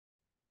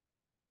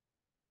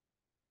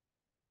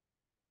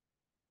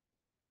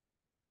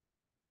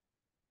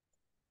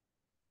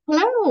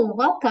Hello,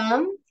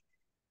 welcome.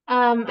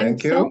 I'm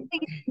Thank so you.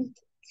 pleased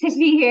to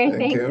be here. Thank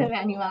Thanks, you.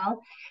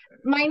 Emmanuel.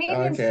 My name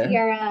is Okay.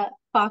 Sierra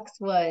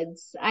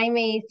Foxwoods. I'm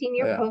a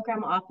senior Yeah.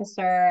 program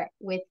officer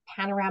with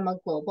Panorama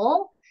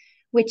Global,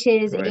 which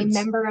is a Great.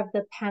 member of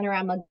the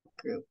Panorama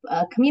Group,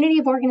 a community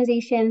of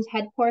organizations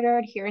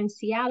headquartered here in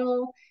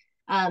Seattle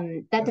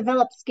that Yeah.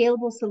 develop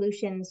scalable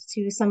solutions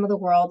to some of the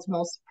world's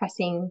most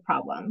pressing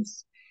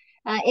problems.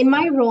 In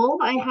my Yeah. role,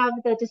 I have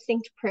the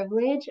distinct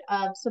privilege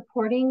of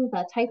supporting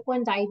the Type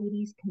 1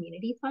 Diabetes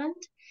Community Fund,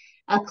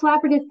 a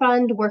collaborative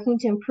fund working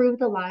to improve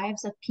the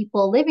lives of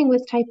people living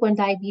with type 1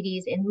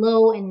 diabetes in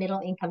low and middle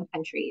income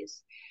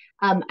countries.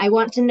 I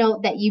want to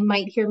note that you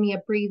might hear me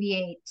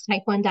abbreviate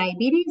type 1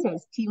 diabetes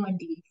as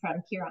T1D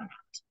from here on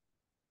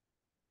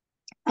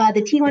out.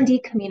 The Okay. T1D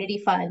Community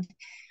Fund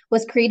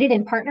was created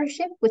in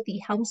partnership with the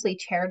Helmsley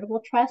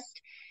Charitable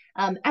Trust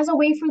as a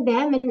way for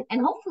them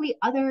and hopefully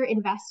other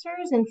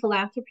investors in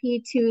philanthropy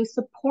to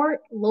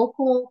support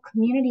local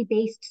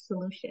community-based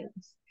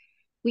solutions.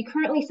 We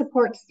currently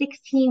support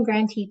 16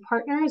 grantee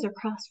partners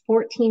across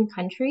 14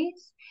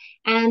 countries,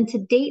 and to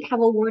date have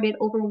awarded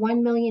over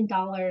 $1 million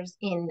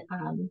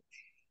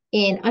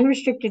in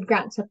unrestricted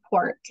grant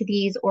support to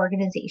these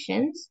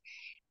organizations.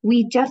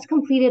 We just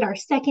completed our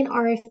second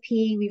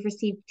RFP. We've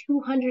received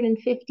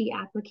 250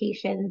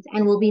 applications,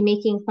 and we'll be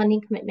making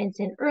funding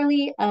commitments in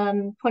early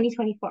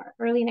 2024,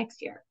 early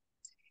next year.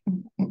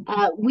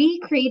 We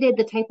created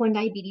the Type 1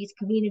 Diabetes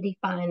Community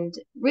Fund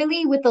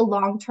really with the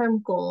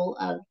long-term goal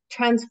of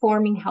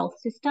transforming health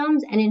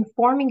systems and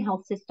informing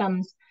health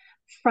systems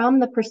from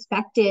the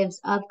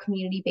perspectives of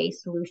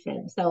community-based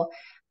solutions. So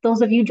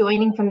those of you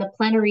joining from the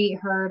plenary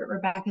heard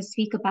Rebecca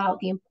speak about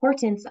the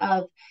importance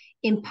of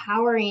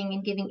empowering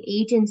and giving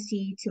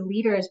agency to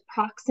leaders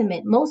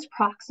most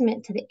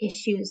proximate to the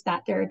issues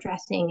that they're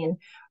addressing. And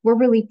we're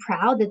really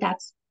proud that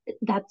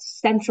that's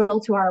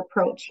central to our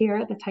approach here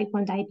at the Type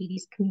 1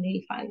 Diabetes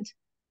Community Fund.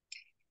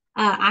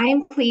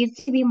 I'm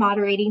pleased to be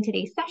moderating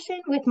today's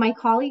session with my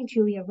colleague,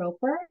 Julia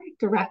Roper,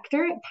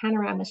 Director at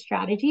Panorama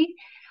Strategy,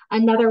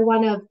 another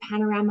one of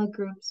Panorama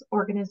Group's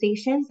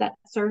organizations that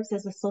serves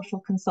as a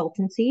social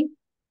consultancy.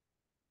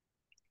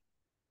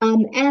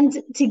 And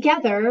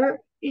together,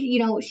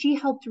 she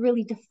helped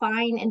really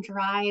define and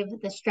drive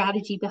the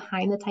strategy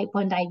behind the Type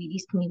 1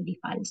 Diabetes Community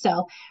Fund.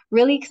 So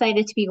really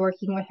excited to be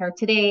working with her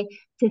today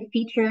to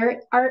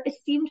feature our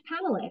esteemed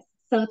panelists.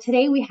 So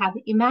today we have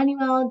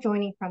Emmanuel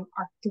joining from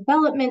Arc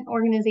Development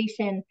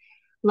Organization,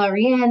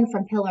 Laurien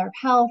from Pillar of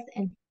Health,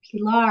 and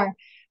Pilar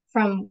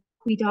from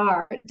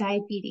CUI.D.AR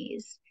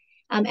Diabetes.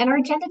 And our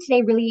agenda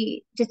today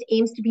really just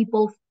aims to be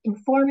both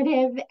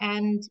informative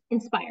and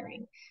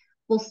inspiring.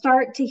 We'll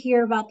start to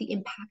hear about the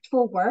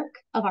impactful work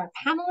of our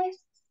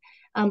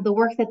panelists, the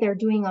work that they're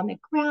doing on the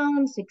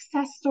ground,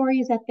 success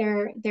stories that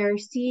they're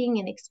seeing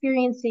and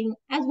experiencing,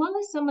 as well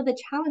as some of the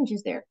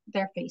challenges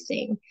they're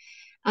facing.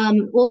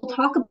 We'll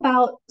talk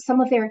about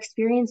some of their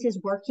experiences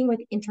working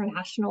with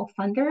international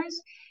funders,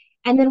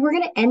 and then we're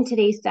going to end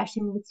today's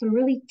session with some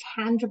really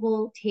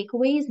tangible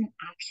takeaways and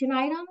action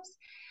items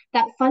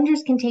that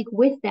funders can take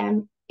with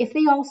them if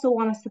they also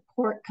want to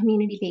support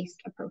community-based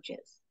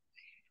approaches.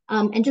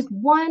 And just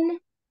one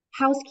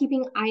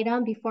housekeeping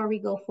item before we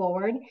go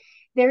forward.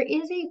 There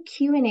is a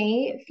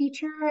Q&A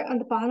feature on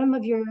the bottom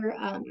of your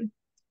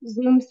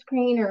Zoom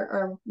screen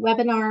or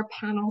webinar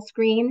panel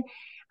screen.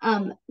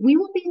 We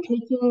will be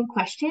taking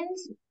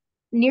questions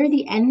near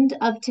the end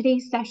of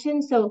today's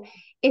session. So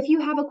if you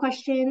have a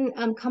question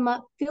come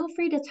up, feel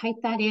free to type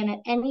that in at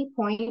any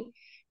point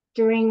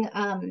during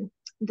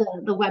the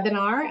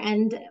webinar,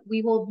 and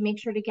we will make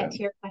sure to get to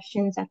your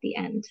questions at the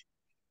end.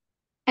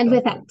 And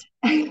with that,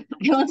 I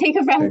will take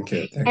a breath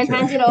and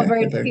hand it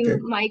over to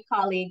my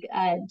colleague,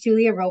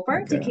 Julia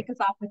Roper, to kick us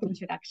off with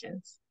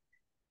introductions.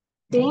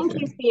 Thank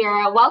you,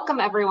 Sierra. Welcome,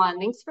 everyone.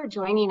 Thanks for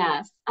joining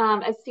us.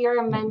 As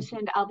Sierra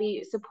mentioned, I'll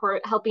be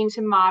helping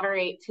to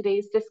moderate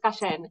today's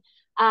discussion.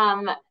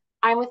 I'm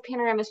with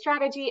Panorama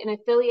Strategy, an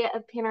affiliate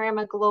of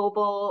Panorama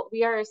Global.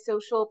 We are a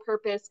social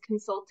purpose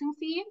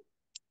consultancy,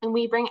 and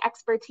we bring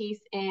expertise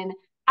in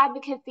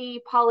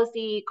advocacy,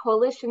 policy,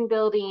 coalition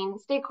building,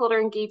 stakeholder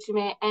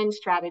engagement, and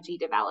strategy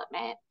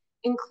development,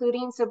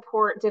 including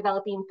support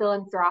developing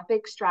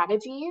philanthropic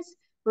strategies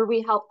where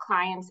we help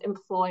clients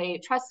employ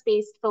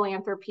trust-based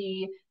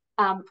philanthropy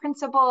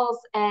principles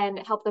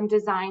and help them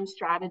design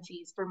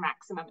strategies for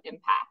maximum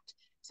impact.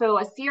 So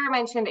as Sierra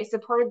mentioned, I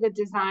supported the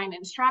design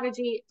and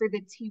strategy for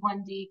the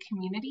T1D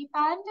Community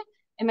Fund,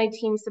 and my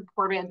team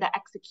supported the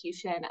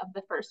execution of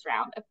the first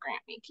round of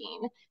grant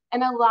making.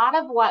 And a lot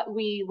of what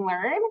we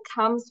learn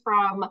comes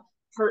from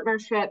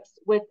partnerships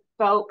with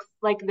folks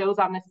like those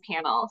on this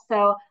panel.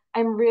 So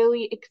I'm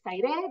really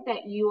excited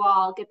that you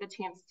all get the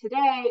chance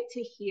today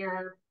to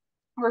hear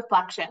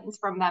reflections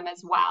from them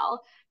as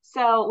well.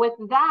 So with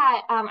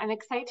that, I'm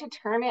excited to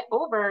turn it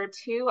over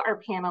to our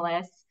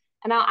panelists,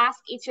 and I'll ask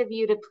each of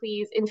you to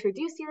please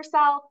introduce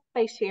yourself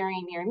by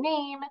sharing your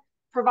name,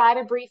 provide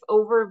a brief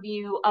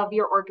overview of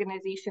your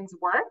organization's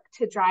work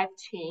to drive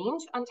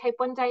change on type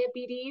 1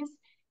 diabetes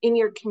in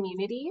your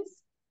communities,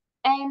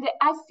 And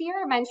as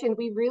Sierra mentioned,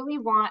 we really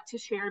want to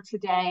share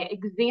today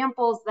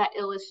examples that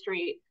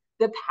illustrate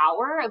the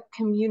power of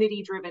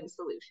community-driven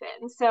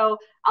solutions. So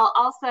I'll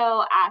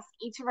also ask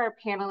each of our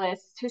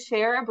panelists to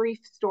share a brief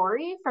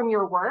story from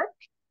your work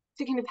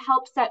to kind of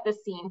help set the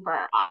scene for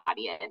our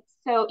audience.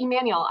 So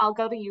Emmanuel, I'll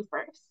go to you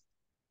first.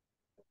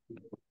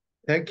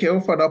 Thank you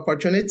for the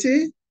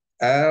opportunity.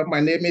 My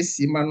name is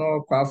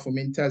Emmanuel Kwafo,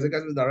 Mintah,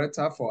 Executive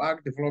Director for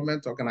Ag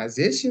Development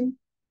Organization,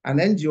 an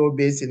NGO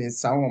based in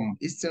Nsawam,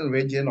 Eastern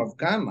region of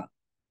Ghana.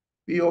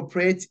 We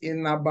operate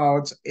in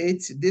about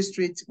 8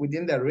 districts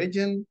within the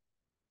region,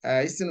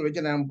 Eastern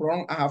region and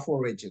Brong Ahafo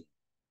region.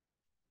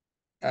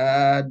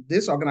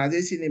 This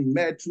organization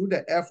emerged through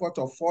the effort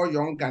of 4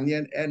 young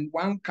Ghanaians and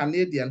 1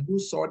 Canadian who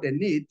saw the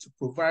need to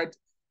provide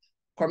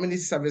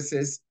community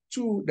services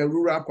to the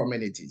rural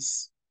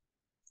communities.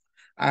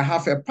 I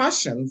have a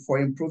passion for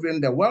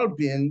improving the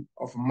well-being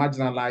of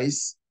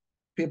marginalized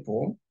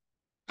people.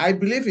 I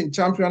believe in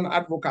champion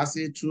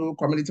advocacy through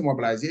community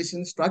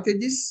mobilization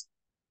strategies,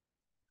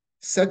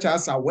 such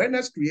as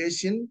awareness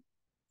creation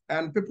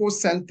and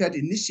people-centered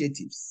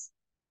initiatives,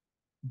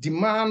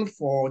 demand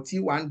for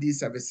T1D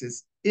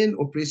services in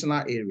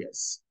operational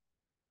areas.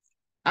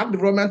 At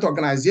development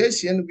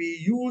organization,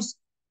 we use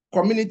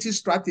community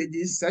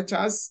strategies such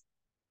as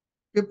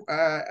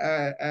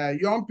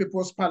Young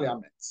People's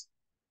Parliament.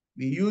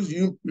 We use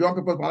Young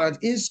People's Parliament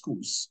in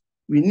schools.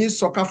 We need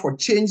soccer for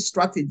change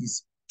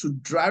strategies to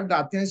drive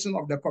the attention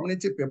of the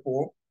community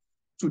people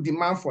to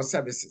demand for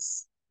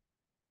services.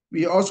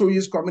 We also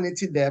use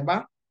community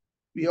CUI.D.AR.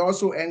 We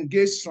also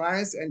engage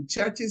shrines and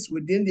churches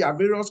within their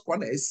various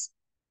corners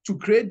to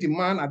create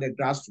demand at the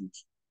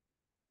grassroots.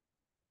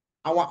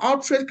 Our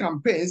outreach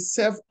campaigns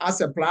serve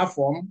as a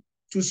platform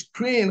to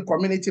screen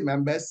community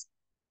members,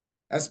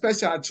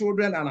 especially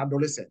children and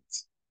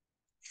adolescents.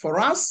 For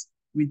us,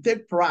 we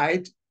take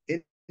pride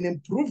in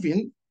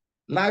improving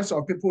lives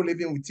of people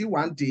living with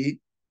T1D.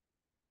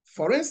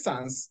 For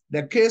instance,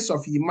 the case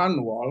of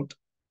Emmanuel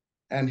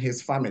and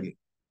his family.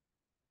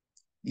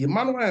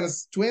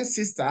 Emmanuel's twin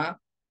sister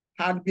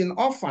had been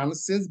orphaned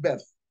since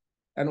birth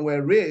and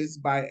were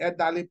raised by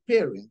elderly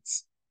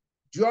parents.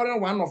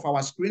 During one of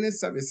our screening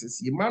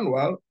services,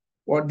 Emmanuel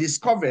was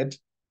discovered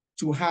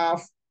to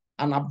have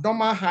an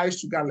abnormal high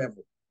sugar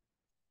level.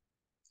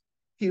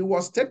 He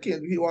was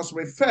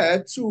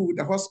referred to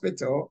the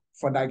hospital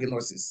for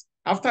diagnosis.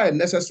 After a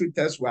necessary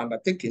tests were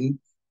undertaken,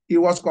 he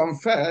was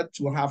confirmed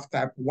to have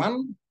type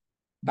 1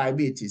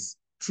 diabetes.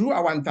 Through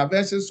our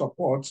intervention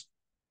support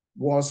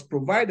was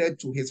provided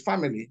to his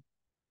family,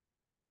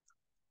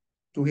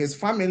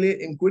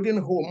 including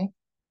home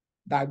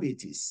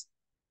diabetes.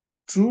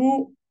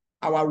 Through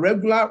our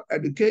regular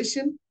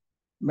education,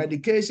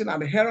 medication,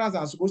 adherence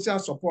and social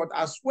support,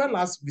 as well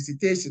as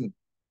visitation,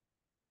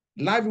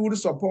 livelihood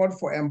support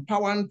for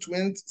empowering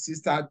twin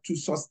sister to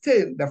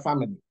sustain the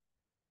family.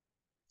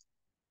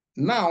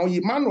 Now,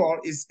 Emmanuel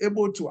is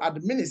able to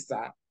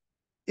administer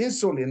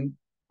insulin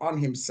on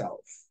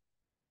himself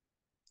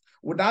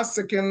without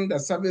seeking the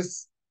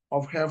service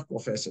of health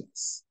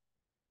professionals.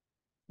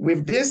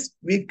 With this,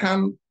 we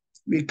came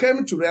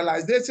to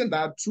realization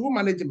that through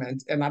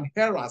management and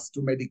adherence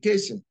to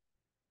medication,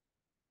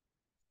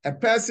 a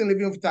person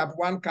living with type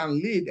 1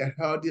 can lead a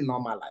healthy,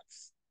 normal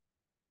life,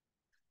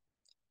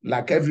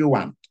 like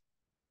everyone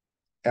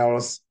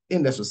else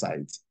in the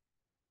society.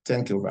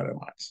 Thank you very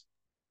much.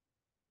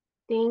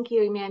 Thank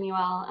you,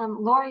 Emmanuel.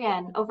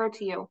 Laurien, over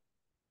to you.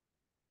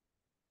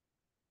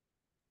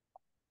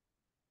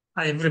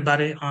 Hi,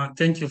 everybody.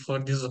 Thank you for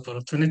this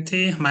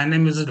opportunity. My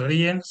name is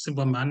Laurien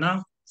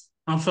Sibomana.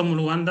 I'm from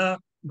Rwanda,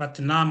 but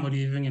now I'm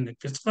living in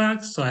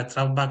Pittsburgh, so I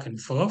travel back and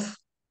forth.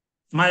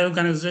 My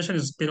organization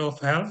is Pilar of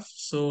Health.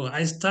 So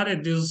I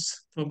started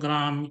this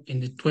program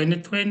in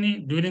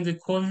 2020 during the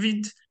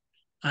COVID.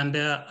 And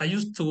I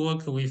used to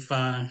work with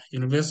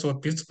University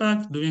of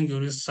Pittsburgh doing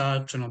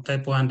research on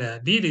type 1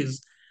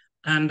 diabetes.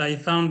 And I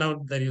found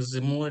out there is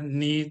more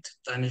need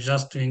than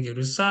just doing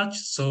research.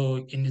 So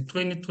in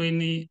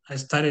 2020, I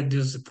started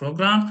this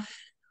program.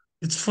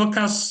 It's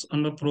focused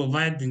on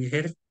providing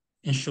health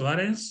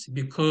insurance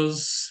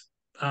because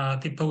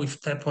people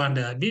with type 1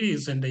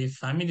 diabetes and their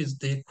families,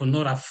 they could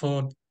not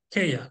afford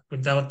care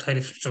without health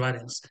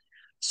insurance.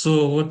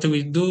 So what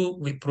we do,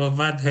 we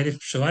provide health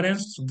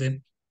insurance to the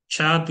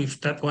child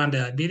with type 1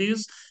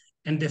 diabetes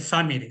and the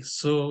family.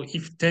 So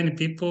if 10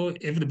 people,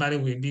 everybody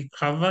will be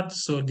covered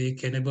so they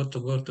can able to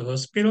go to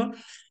hospital.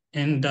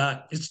 And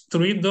it's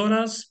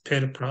 $3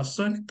 per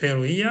person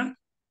per year.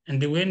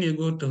 And when you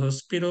go to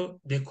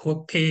hospital, the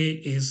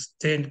copay is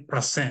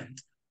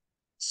 10%.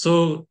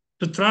 So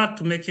to try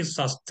to make it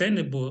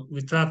sustainable,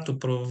 we try to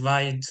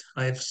provide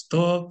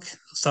livestock,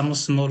 some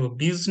small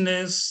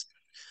business.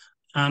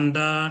 And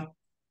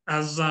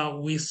as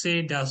we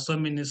say, there are so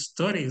many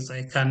stories.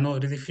 I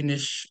cannot really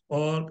finish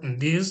all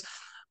these,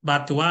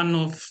 but one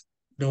of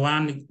the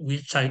one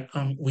which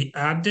we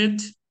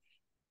added,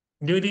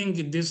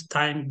 during this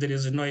time, there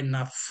is not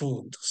enough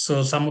food.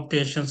 So some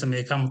patients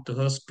may come to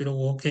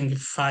hospital working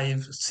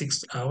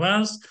 5-6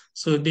 hours,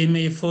 so they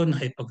may fall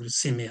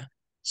hypoglycemia.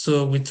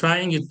 So we're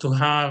trying to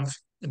have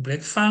a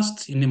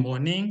breakfast in the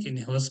morning in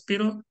the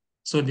hospital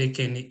so they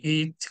can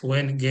eat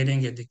when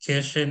getting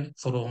education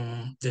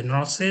from the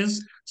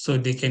nurses so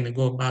they can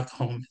go back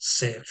home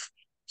safe.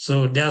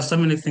 So there are so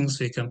many things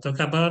we can talk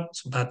about,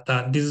 but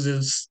this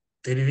is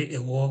really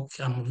a work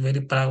I'm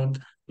very proud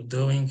of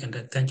doing, and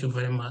I thank you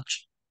very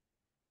much.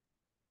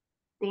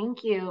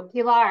 Thank you.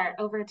 Pilar,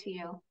 over to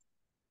you.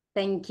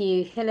 Thank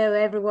you. Hello,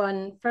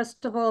 everyone.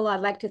 First of all,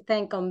 I'd like to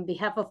thank on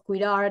behalf of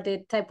CUI.D.AR,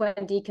 the Type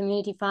 1D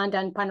Community Fund,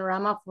 and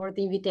Panorama for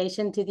the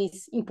invitation to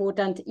this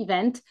important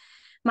event.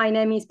 My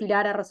name is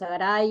Pilar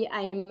Arrossagary.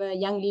 I'm a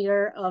young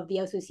leader of the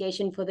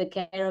Association for the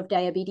Care of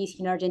Diabetes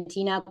in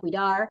Argentina,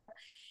 CUI.D.AR,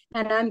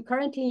 and I'm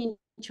currently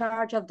in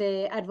charge of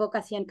the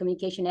advocacy and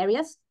communication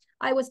areas.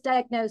 I was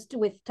diagnosed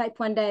with type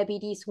 1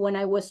 diabetes when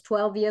I was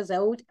 12 years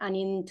old, and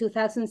in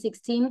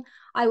 2016,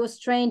 I was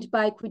trained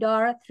by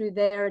CUI.D.AR through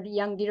their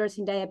Young Leaders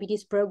in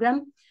Diabetes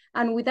program.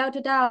 And without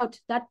a doubt,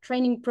 that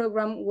training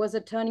program was a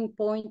turning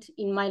point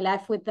in my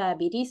life with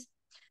diabetes.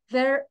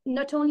 There,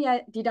 not only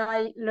did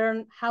I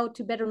learn how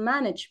to better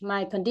manage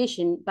my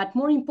condition, but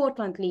more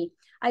importantly,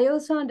 I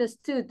also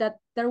understood that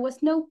there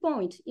was no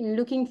point in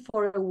looking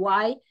for a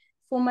why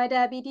for my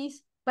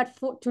diabetes, but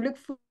to look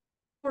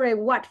for a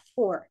what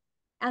for.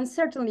 And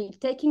certainly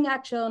taking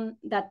action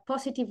that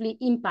positively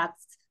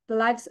impacts the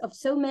lives of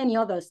so many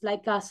others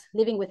like us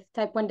living with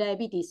type 1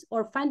 diabetes,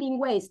 or finding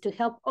ways to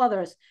help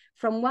others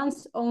from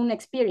one's own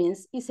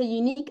experience, is a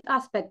unique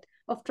aspect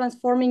of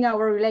transforming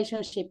our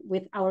relationship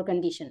with our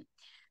condition.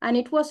 And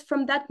it was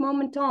from that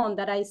moment on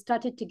that I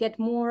started to get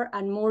more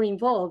and more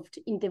involved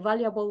in the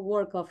valuable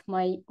work of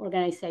my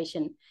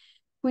organization.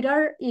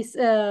 CUI.D.AR is,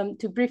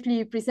 to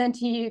briefly present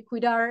to you,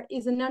 CUI.D.AR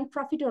is a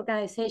nonprofit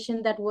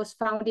organization that was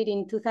founded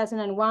in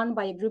 2001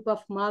 by a group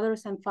of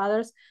mothers and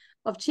fathers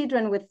of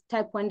children with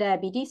type 1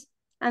 diabetes.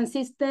 And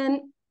since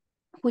then,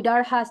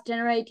 CUI.D.AR has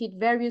generated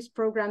various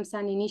programs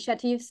and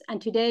initiatives. And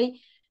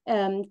today,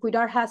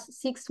 CUI.D.AR has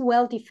 6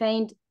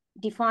 well-defined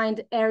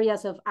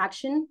areas of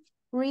action: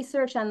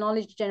 research and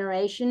knowledge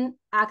generation,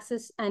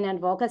 access and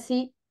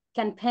advocacy,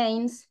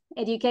 campaigns,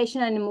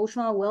 education and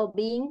emotional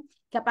well-being,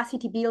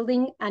 capacity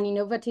building, and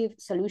innovative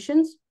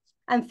solutions.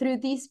 And through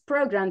these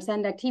programs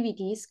and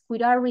activities,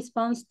 CUI.D.AR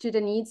responds to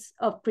the needs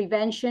of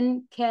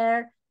prevention,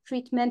 care,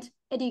 treatment,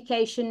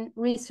 education,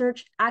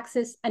 research,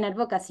 access, and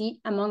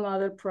advocacy, among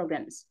other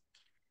programs.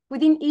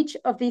 Within each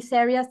of these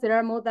areas, there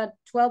are more than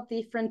 12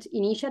 different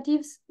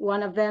initiatives.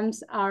 One of them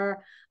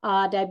are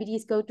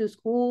Diabetes Go to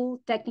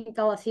School,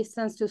 technical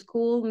assistance to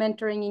school,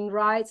 mentoring in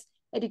rights,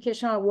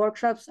 educational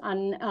workshops,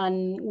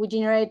 and we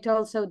generate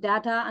also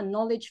data and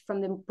knowledge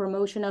from the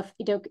promotion of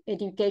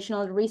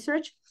educational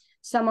research.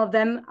 Some of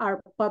them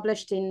are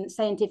published in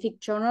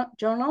scientific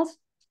journals,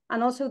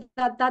 and also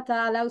that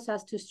data allows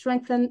us to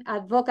strengthen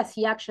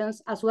advocacy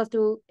actions as well as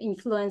to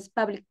influence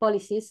public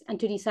policies and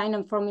to design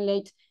and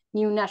formulate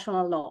new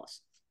national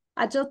laws.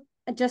 I'd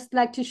just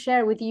like to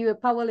share with you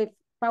a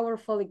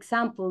powerful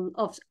example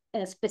of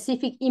a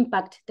specific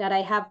impact that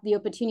I have the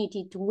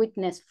opportunity to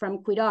witness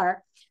from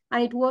CUI.D.AR.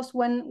 And it was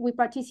when we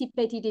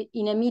participated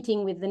in a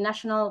meeting with the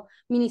National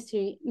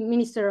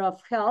Minister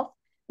of Health,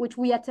 which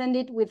we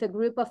attended with a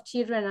group of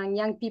children and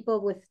young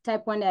people with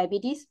type 1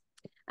 diabetes.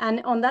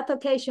 And on that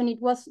occasion, it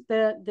was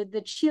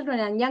the children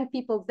and young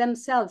people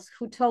themselves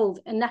who told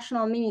a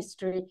national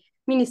minister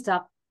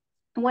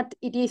what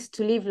it is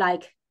to live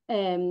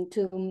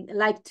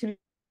to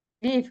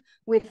live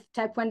with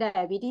type 1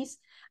 diabetes,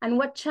 and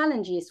what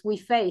challenges we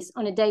face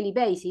on a daily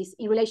basis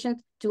in relation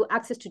to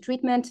access to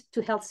treatment,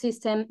 to health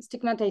system,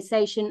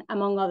 stigmatization,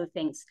 among other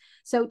things.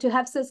 So to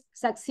have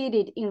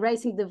succeeded in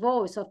raising the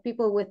voice of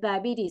people with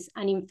diabetes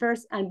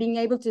and being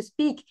able to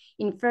speak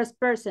in first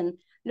person,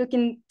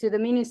 looking to the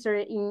minister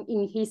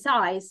in his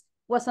eyes,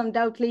 was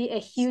undoubtedly a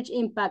huge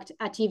impact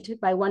achieved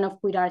by one of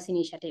CUI.D.AR's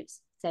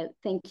initiatives. So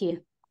thank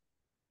you.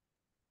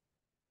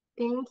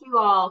 Thank you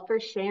all for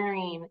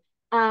sharing.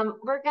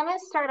 We're going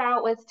to start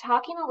out with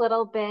talking a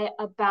little bit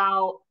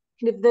about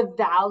kind of the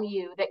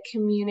value that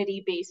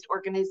community-based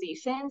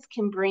organizations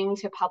can bring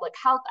to public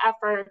health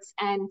efforts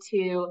and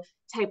to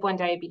type 1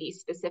 diabetes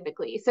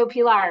specifically. So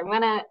Pilar, I'm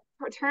going to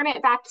turn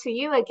it back to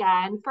you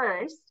again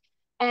first,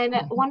 and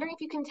wondering if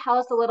you can tell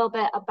us a little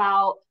bit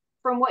about,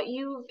 from what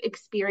you've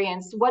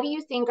experienced, what do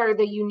you think are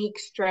the unique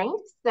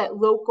strengths that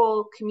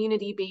local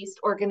community-based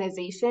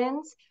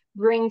organizations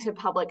bring to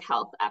public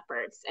health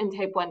efforts and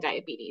type 1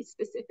 diabetes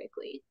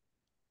specifically?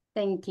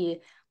 Thank you.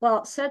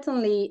 Well,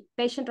 certainly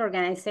patient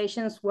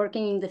organizations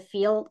working in the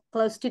field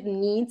close to the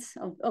needs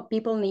of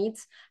people's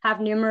needs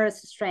have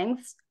numerous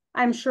strengths.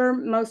 I'm sure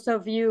most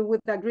of you would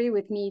agree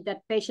with me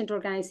that patient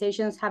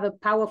organizations have a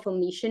powerful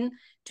mission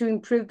to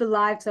improve the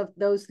lives of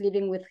those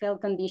living with health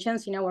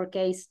conditions, in our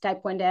case, type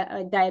 1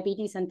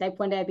 diabetes and type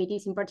 1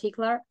 diabetes in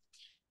particular.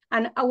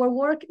 And our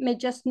work may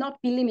just not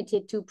be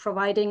limited to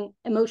providing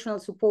emotional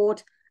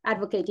support,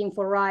 advocating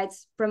for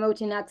rights,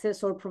 promoting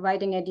access, or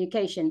providing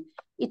education.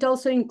 It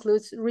also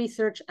includes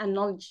research and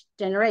knowledge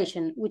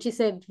generation, which is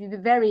a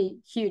very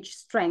huge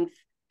strength.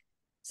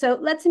 So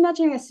let's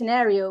imagine a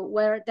scenario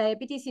where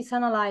diabetes is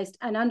analyzed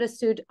and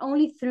understood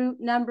only through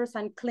numbers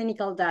and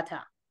clinical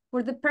data,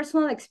 where the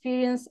personal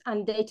experience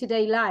and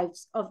day-to-day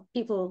lives of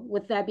people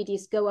with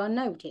diabetes go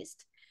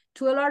unnoticed.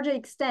 To a larger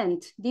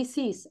extent, this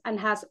is and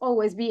has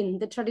always been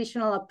the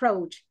traditional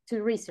approach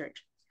to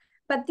research.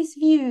 But this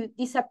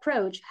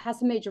approach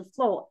has a major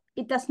flaw.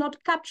 It does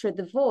not capture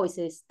the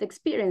voices, the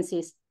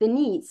experiences, the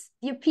needs,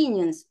 the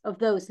opinions of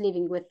those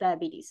living with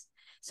diabetes.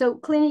 So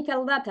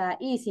clinical data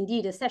is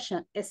indeed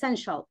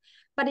essential,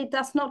 but it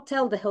does not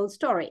tell the whole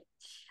story.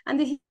 And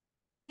this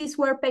is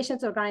where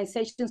patient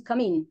organizations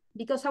come in,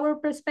 because our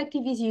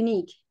perspective is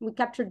unique. We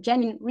capture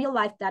genuine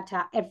real-life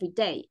data every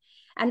day,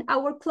 and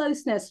our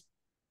closeness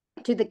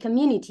to the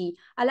community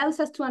allows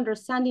us to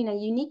understand in a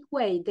unique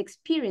way the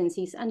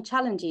experiences and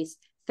challenges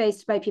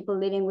faced by people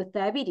living with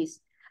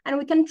diabetes. And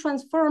we can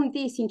transform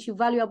this into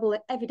valuable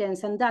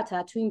evidence and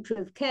data to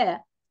improve care,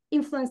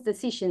 influence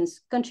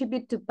decisions,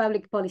 contribute to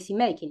public policy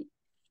making.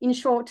 In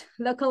short,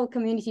 local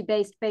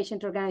community-based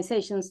patient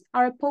organizations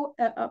are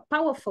a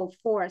powerful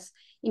force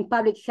in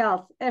public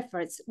health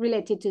efforts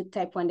related to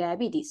type 1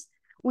 diabetes.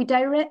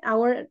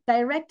 Our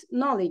direct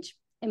knowledge,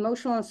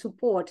 emotional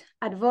support,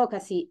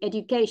 advocacy,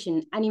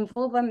 education, and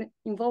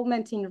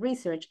involvement in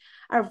research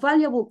are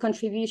valuable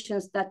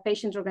contributions that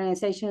patient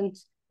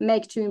organizations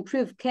make to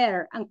improve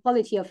care and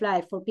quality of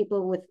life for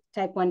people with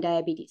type 1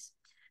 diabetes.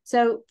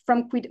 So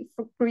from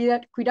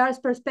CUI.D.AR's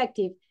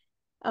perspective,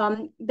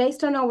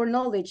 based on our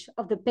knowledge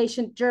of the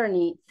patient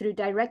journey through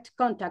direct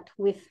contact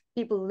with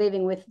people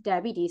living with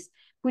diabetes,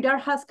 CUI.D.AR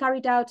has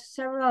carried out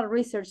several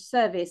research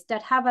surveys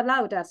that have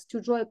allowed us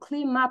to draw a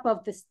clear map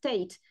of the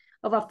state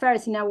of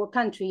affairs in our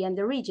country and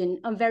the region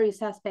on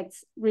various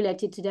aspects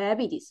related to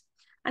diabetes.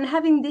 And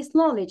having this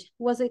knowledge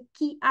was a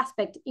key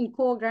aspect in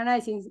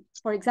co-organizing,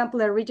 for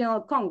example, a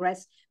regional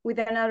congress with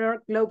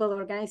another global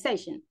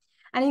organization.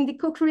 And in the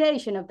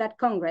co-creation of that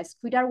Congress,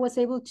 CUI.D.AR was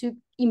able to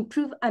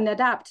improve and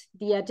adapt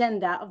the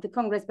agenda of the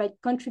Congress by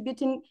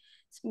contributing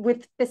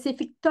with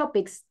specific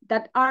topics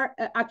that are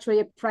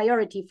actually a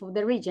priority for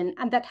the region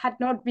and that had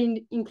not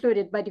been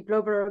included by the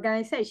global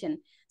organization,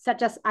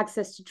 such as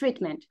access to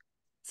treatment.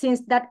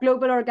 Since that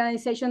global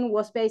organization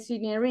was based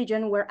in a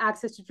region where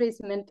access to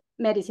treatment,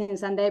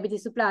 medicines, and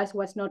diabetes supplies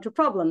was not a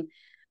problem,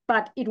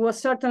 but it was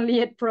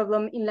certainly a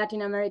problem in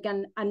Latin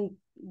America and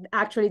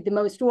actually the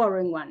most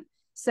worrying one.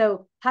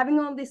 So having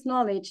all this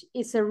knowledge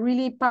is a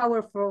really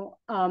powerful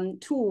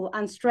tool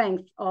and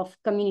strength of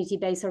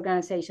community-based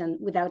organization,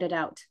 without a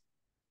doubt.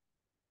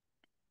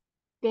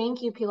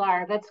 Thank you,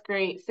 Pilar. That's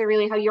great. So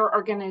really how your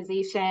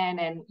organization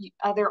and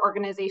other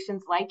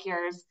organizations like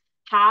yours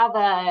have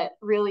a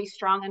really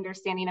strong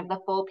understanding of the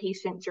full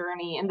patient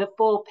journey and the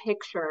full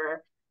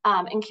picture,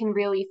 and can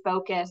really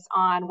focus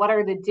on what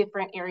are the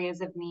different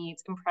areas of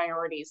needs and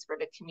priorities for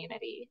the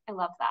community. I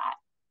love that.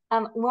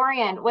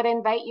 Laurien, would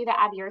invite you to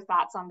add your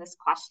thoughts on this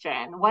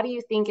question. What do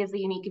you think is the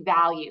unique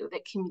value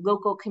that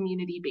local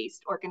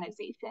community-based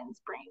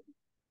organizations bring?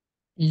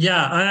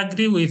 Yeah, I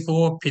agree with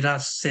what Pilar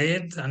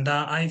said. And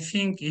I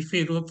think if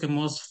we look at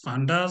most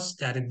funders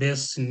that are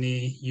based in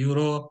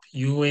Europe,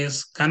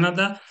 US,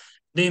 Canada,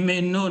 they may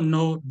not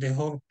know the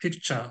whole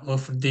picture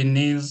of the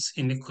needs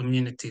in the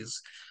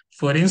communities.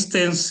 For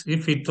instance,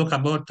 if we talk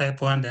about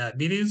type 1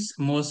 diabetes,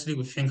 mostly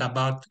we think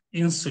about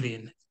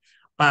insulin.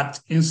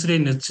 But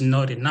insulin is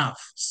not enough.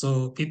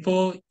 So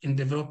people in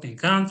developing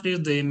countries,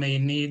 they may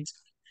need,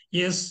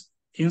 yes,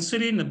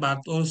 insulin, but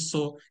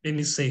also, let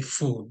me say,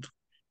 food.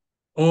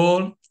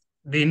 Or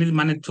they need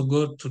money to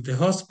go to the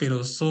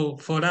hospital. So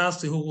for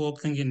us who are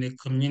working in a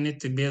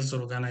community-based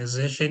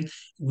organization,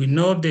 we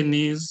know the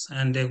needs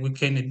and we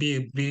can be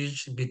a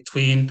bridge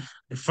between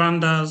the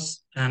funders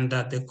and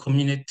the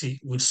community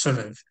we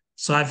serve.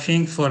 So I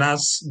think for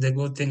us, the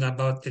good thing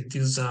about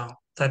this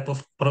type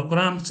of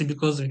programs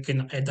because we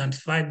can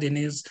identify the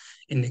needs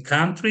in the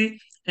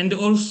country and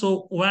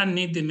also one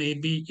need may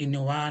be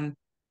in one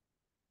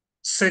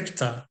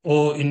sector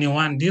or in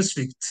one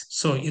district,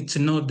 so it's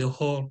not the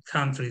whole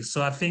country.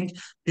 So I think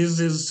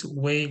this is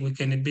way we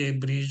can be a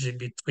bridge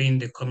between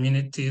the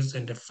communities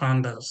and the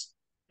funders.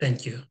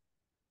 Thank you.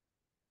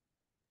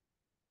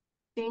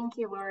 Thank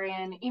you,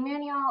 Laurien.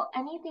 Emmanuel,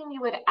 anything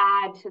you would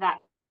add to that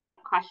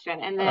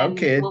question? And then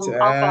we'll also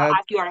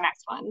ask you our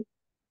next one.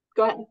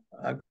 Go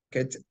ahead.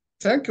 Okay,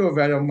 thank you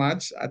very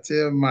much. I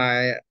think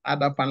my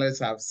other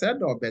panelists have said,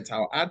 but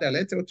I'll add a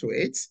little to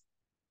it.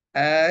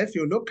 If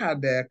you look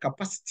at the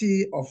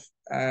capacity of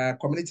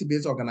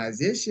community-based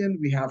organization,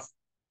 we have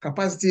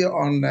capacity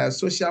on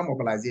social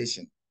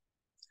mobilization.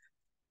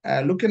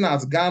 Looking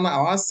at Ghana,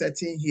 our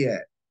setting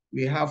here,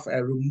 we have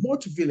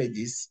remote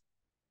villages.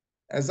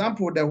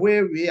 Example, the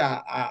way we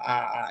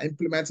are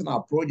implementing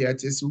our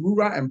project is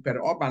rural and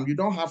peri-urban. We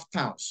don't have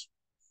towns.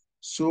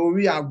 So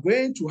we are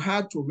going to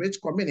have to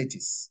reach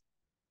communities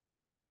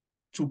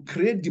to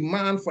create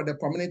demand for the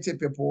community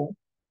people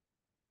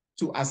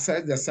to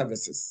access the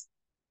services.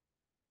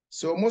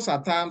 So most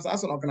of the times,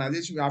 as an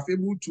organization, we are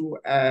able to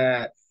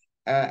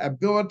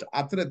build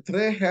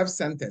 3 health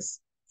centers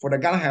for the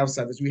Ghana Health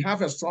Service. We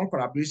have a strong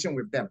collaboration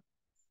with them.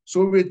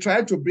 So we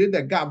try to bridge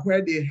the gap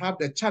where they have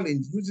the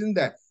challenge using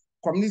the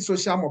community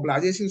social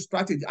mobilization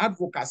strategy,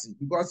 advocacy,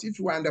 because if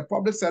you are in the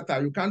public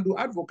sector, you can't do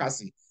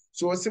advocacy.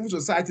 So civil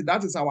society,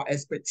 that is our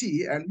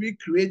expertise, and we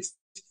create,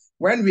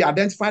 when we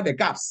identify the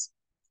gaps,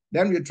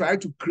 then we try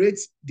to create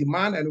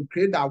demand and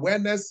create the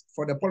awareness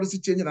for the policy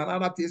change and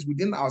other things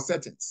within our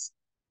settings.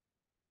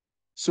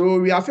 So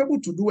we are able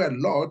to do a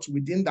lot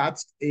within that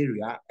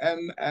area.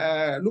 And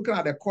looking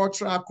at the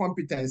cultural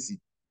competency,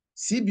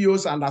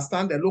 CBOs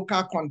understand the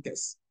local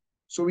context.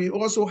 So we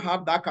also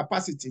have that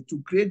capacity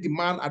to create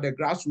demand at the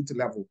grassroots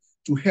level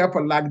to help,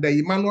 like the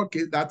Emmanuel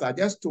case that I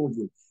just told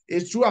you.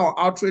 It's through our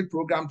outreach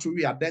program to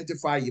we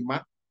identify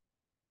Ima.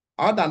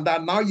 Other than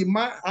that, now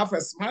Ima have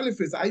a smiley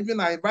face. I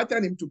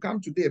invited him to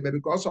come today, but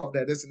because of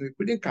the destiny, we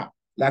couldn't come.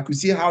 Like we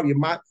see how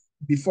Ima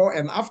before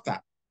and after.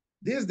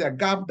 This is the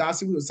gap that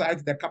civil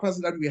society, the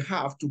capacity that we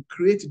have to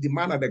create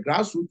demand at the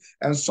grassroots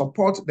and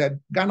support the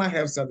Ghana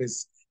Health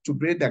Service to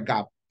bridge the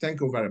gap. Thank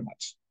you very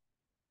much.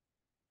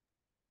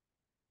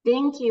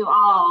 Thank you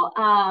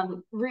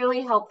all.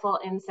 Really helpful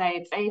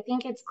insights. I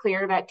think it's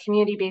clear that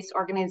community-based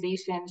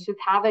organizations should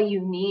have a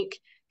unique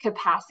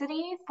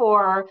capacity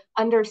for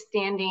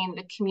understanding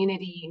the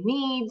community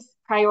needs,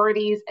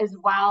 priorities, as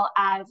well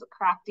as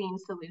crafting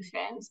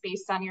solutions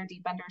based on your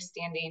deep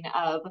understanding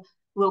of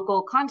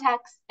local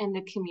context and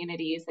the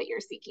communities that you're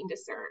seeking to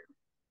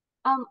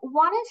serve.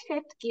 Want to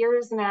shift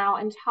gears now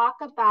and talk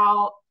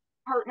about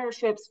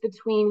partnerships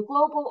between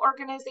global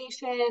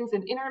organizations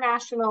and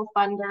international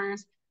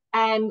funders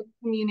and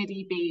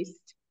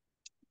community-based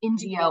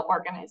NGO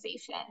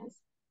organizations.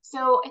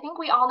 So I think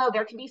we all know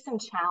there can be some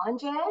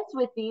challenges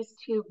with these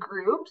two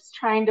groups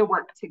trying to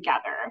work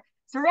together.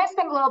 So we're going to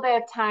spend a little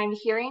bit of time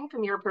hearing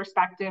from your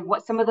perspective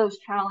what some of those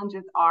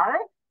challenges are,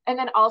 and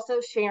then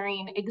also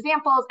sharing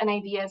examples and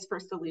ideas for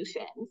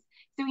solutions.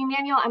 So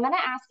Emmanuel, I'm going to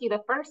ask you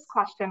the first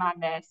question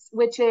on this,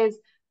 which is,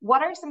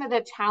 what are some of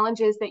the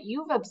challenges that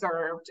you've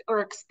observed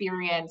or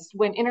experienced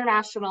when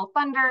international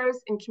funders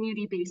and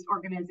community-based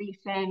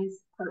organizations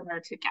partner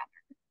together?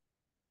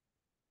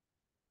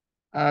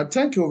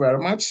 Thank you very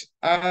much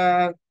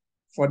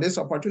for this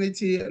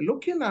opportunity.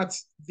 Looking at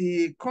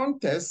the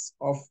context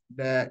of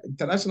the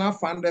international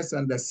funders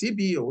and the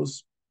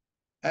CBOs,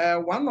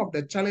 one of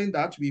the challenges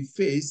that we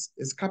face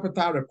is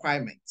capital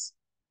requirements.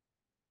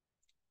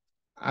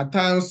 At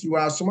times, you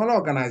are a small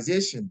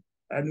organization,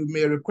 and you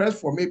may request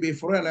for maybe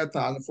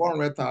 400,000,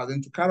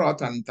 400,000 to carry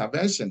out an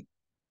intervention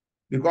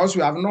because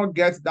you have not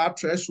get that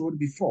threshold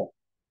before.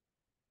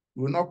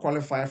 You will not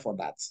qualify for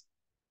that.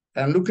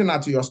 And looking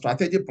at your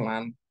strategy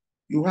plan,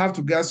 you have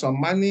to get some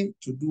money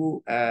to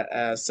do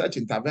such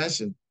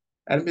intervention.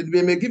 And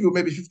they may give you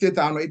maybe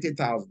 50,000 or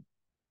 80,000.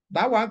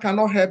 That one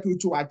cannot help you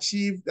to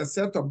achieve the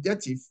set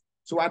objective.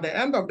 So at the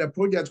end of the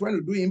project, when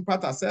you do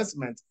impact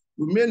assessment,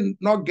 you may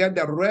not get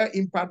the real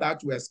impact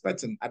that you're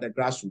expecting at the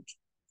grassroots.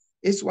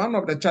 It's one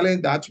of the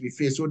challenges that we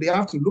face. So they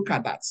have to look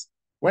at that.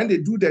 When they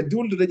do the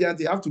due diligence,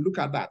 they have to look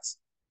at that.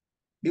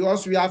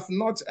 Because we have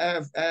not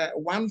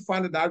one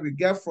fund that we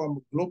get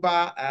from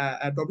global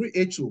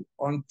WHO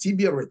on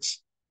TB rich.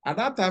 At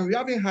that time, we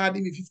haven't had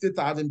even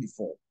 50,000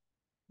 before.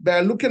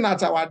 But looking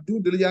at our due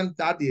diligence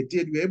that they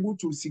did, we were able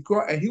to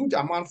secure a huge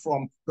amount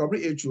from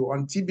WHO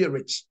on TB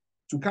rich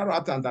to carry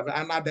out and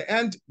at the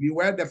end, we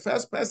were the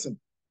first person.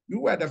 We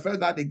were the first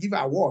that they give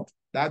award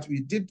that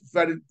we did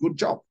very good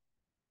job.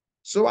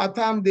 So at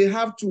times they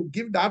have to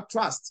give that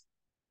trust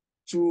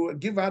to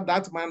give out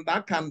that man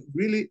that can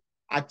really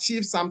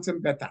achieve something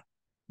better.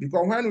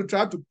 Because when you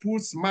try to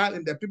put smile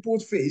in the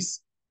people's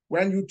face,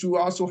 when you two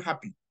are also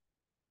happy.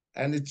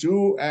 And it's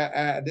you,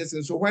 this,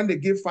 and so when they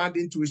give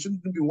funding to it,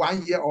 shouldn't be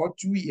 1 year or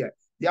 2 years.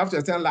 They have to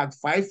extend like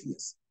 5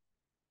 years.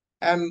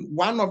 And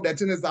one of the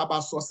things is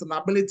about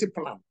sustainability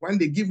plan. When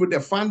they give you the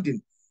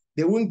funding,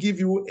 they won't give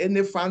you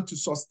any fund to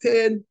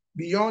sustain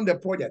beyond the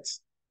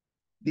project.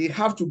 They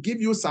have to give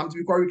you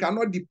something because we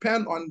cannot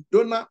depend on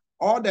donor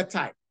all the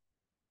time.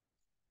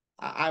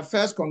 I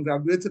first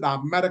congratulated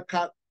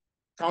America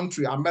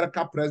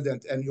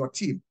president and your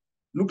team.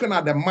 Looking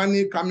at the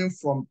money coming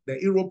from the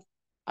Europe,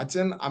 I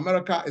think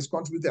America is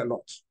contributing a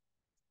lot.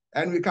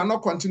 And we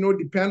cannot continue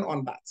to depend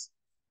on that.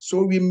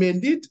 So we may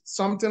need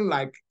something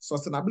like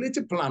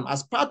sustainability plan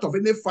as part of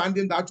any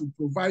funding that you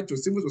provide to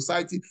civil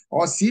society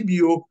or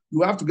CBO.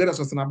 You have to get a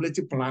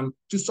sustainability plan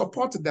to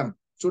support them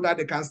so that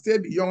they can stay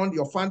beyond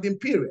your funding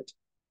period.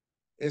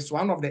 It's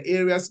one of the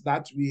areas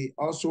that we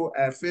also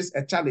face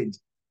a challenge.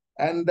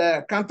 And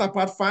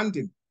counterpart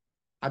funding.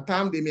 At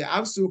times they may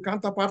ask you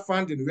counterpart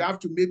funding. We have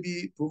to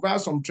maybe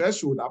provide some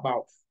threshold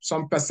about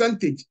some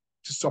percentage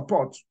to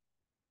support.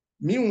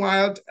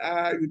 Meanwhile,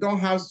 you don't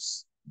have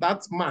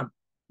that man,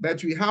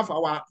 but we have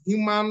our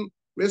human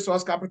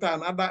resource capital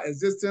and other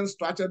existing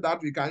structure that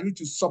we can use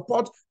to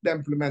support the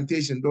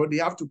implementation, though they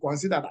have to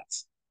consider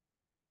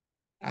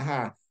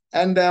that.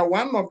 And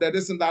one of the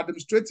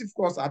administrative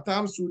costs at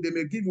times, so they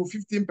may give you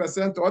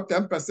 15% or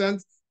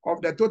 10%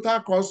 of the total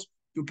cost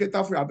to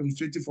cater for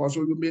administrative costs.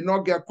 So you may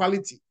not get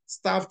quality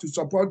staff to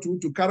support you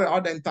to carry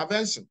out the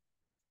intervention.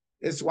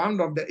 is one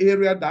of the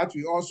areas that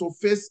we also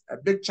face a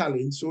big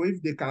challenge. So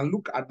if they can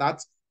look at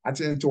that, I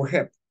think it will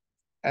help.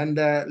 And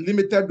the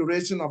limited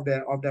duration of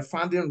the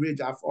funding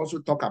range, I've also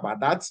talked about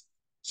that.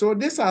 So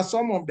these are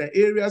some of the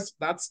areas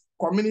that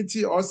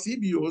community or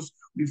CBOs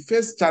we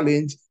face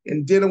challenge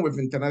in dealing with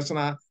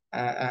international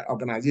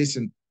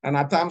organization. And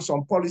at times,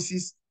 some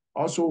policies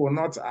also will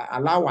not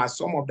allow us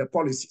some of the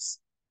policies.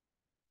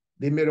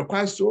 They may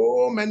require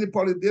so many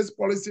policies,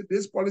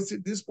 this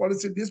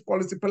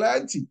policy,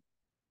 plenty.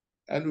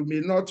 And we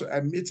may not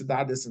meet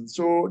that distance.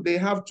 So they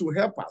have to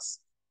help us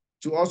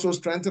to also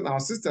strengthen our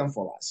system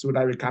for us so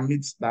that we can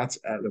meet that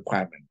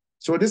requirement.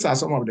 So these are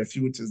some of the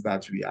few things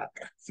that we are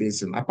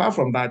facing. Apart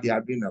from that, there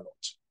have been a lot.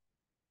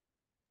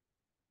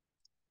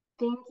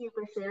 Thank you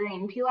for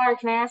sharing. Pilar,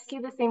 can I ask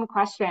you the same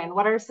question?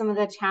 What are some of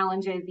the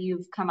challenges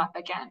you've come up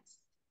against?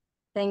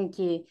 Thank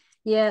you.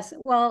 Yes,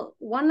 well,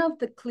 one of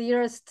the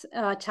clearest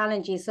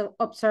challenges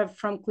observed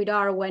from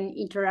CUI.D.AR when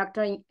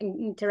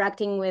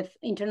interacting with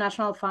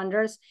international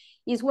funders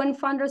is when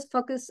funders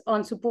focus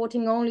on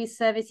supporting only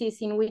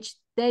services in which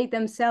they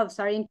themselves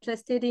are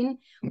interested in,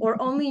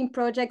 or only in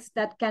projects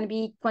that can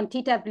be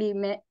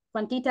quantitatively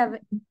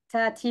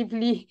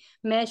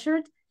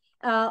measured,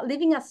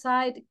 leaving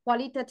aside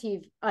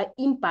qualitative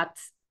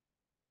impacts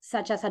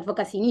such as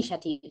advocacy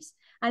initiatives.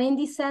 And in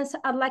this sense,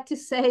 I'd like to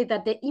say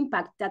that the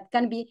impact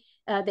can be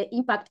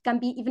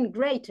even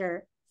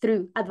greater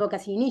through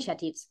advocacy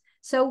initiatives.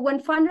 So when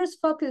funders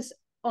focus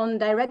on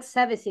direct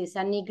services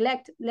and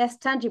neglect less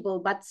tangible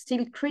but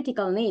still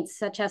critical needs,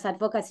 such as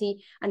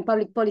advocacy and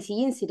public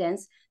policy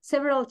incidents,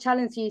 several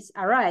challenges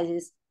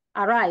arise.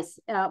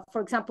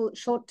 For example,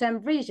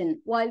 short-term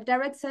vision. While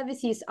direct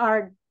services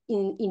are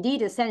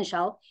indeed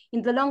essential,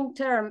 in the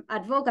long-term,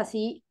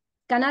 advocacy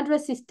can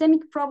address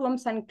systemic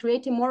problems and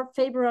create a more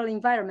favorable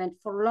environment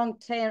for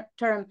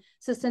long-term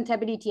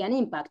sustainability and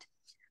impact.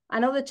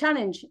 Another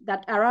challenge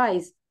that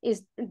arises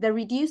is the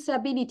reduced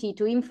ability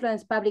to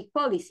influence public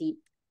policy,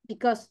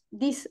 because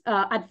this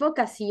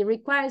advocacy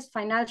requires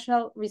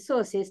financial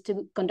resources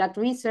to conduct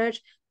research,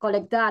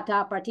 collect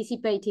data,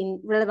 participate in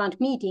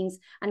relevant meetings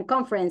and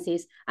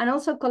conferences, and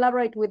also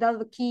collaborate with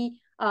other key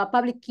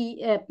public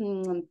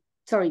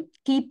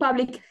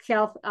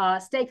health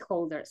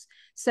stakeholders.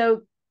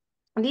 So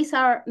these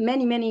are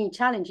many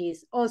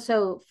challenges.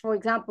 Also, for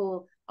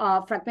example,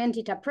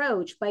 fragmented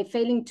approach. By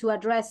failing to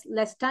address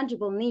less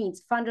tangible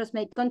needs, funders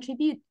may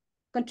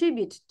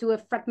contribute to a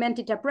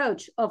fragmented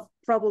approach of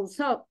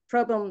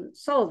problem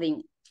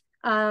solving.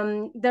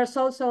 There's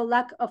also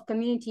lack of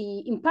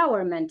community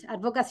empowerment.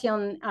 Advocacy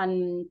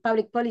on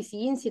public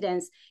policy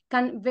incidents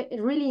can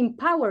really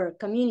empower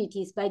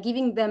communities by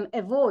giving them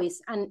a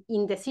voice and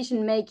in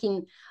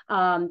decision-making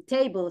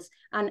tables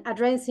and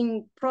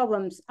addressing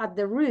problems at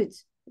the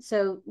roots.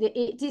 So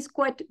it is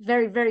quite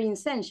very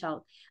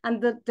essential.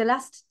 And the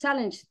last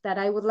challenge that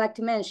I would like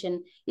to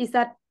mention is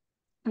that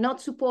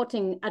not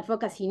supporting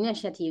advocacy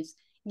initiatives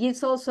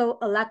gives also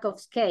a lack of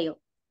scale.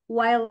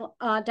 While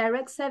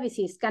direct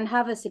services can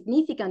have a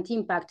significant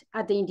impact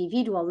at the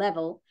individual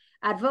level,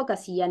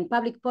 advocacy and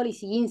public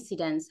policy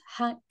incidents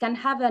can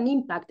have an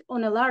impact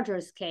on a larger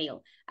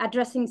scale,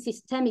 addressing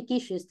systemic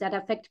issues that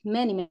affect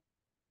many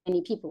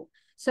people.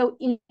 So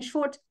in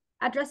short,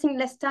 addressing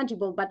less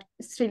tangible but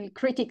still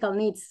critical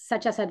needs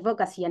such as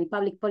advocacy and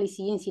public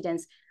policy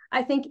incidents,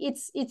 I think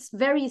it's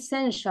very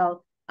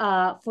essential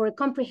for a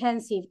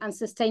comprehensive and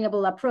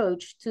sustainable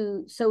approach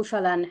to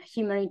social and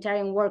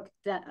humanitarian work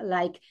that,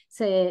 like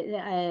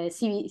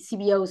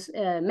CBOs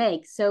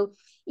make. So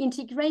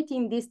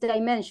integrating these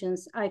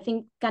dimensions, I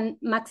think, can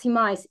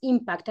maximize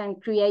impact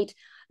and create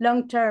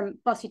long-term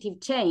positive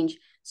change.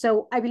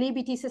 So I believe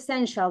it is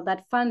essential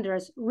that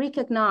funders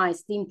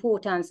recognize the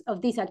importance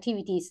of these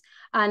activities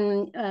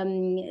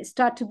and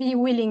start to be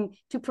willing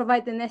to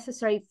provide the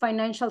necessary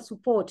financial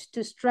support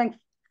to strengthen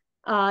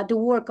the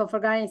work of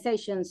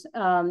organizations,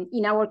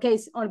 in our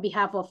case, on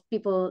behalf of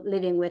people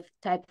living with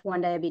type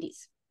 1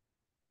 diabetes.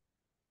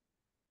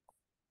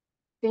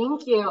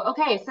 Thank you.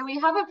 Okay, so we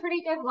have a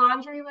pretty good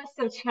laundry list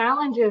of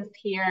challenges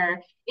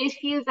here.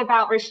 Issues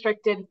about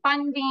restricted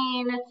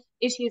funding,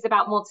 issues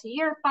about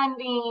multi-year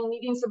funding,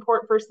 needing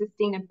support for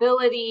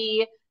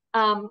sustainability,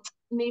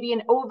 maybe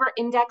an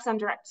over-index on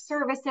direct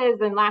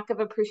services and lack of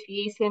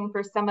appreciation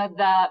for some of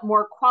the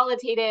more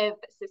qualitative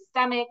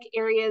systemic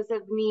areas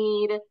of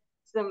need,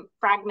 some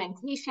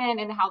fragmentation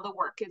in how the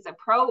work is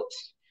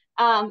approached.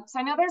 So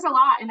I know there's a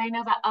lot, and I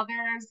know that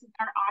others,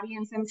 our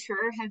audience, I'm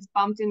sure, has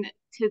bumped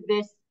into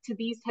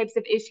these types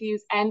of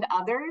issues and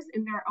others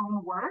in their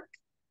own work.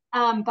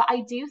 But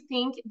I do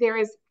think there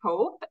is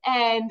hope.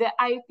 And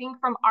I think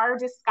from our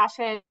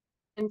discussions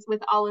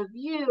with all of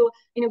you,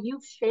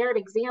 you've shared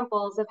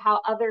examples of how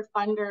other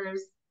funders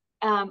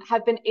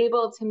have been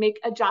able to make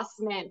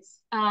adjustments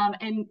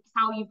and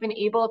how you've been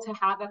able to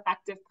have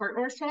effective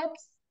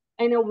partnerships.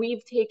 I know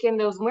we've taken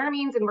those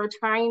learnings and we're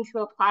trying to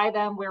apply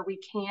them where we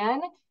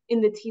can in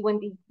the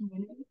T1D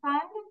Community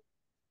Fund.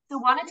 So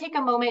I want to take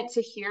a moment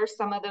to hear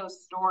some of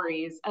those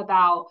stories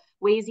about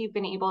ways you've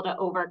been able to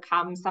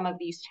overcome some of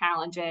these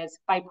challenges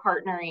by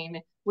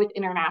partnering with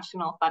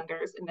international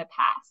funders in the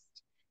past.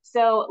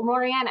 So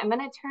Laurien, I'm going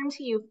to turn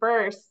to you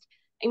first.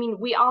 I mean,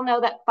 we all know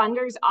that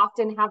funders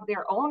often have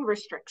their own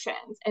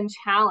restrictions and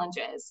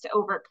challenges to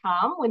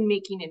overcome when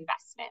making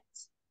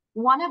investments.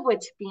 One of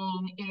which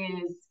being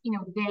is,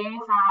 they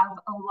have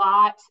a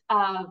lot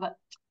of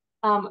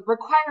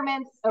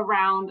requirements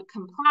around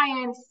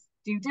compliance,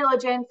 due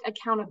diligence,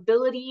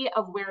 accountability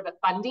of where the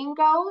funding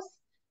goes.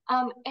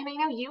 And I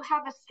know you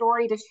have a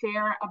story to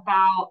share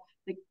about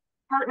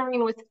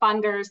partnering with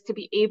funders to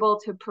be able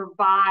to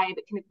provide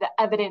kind of the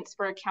evidence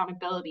for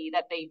accountability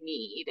that they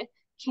need.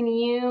 Can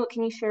you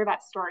share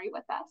that story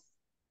with us?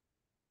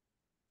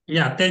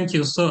 Yeah, thank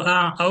you. So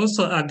I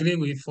also agree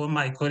with what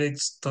my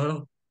colleagues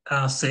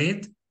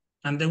said.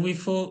 And then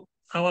for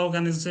our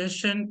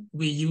organization,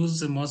 we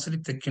use mostly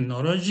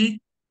technology.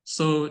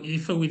 So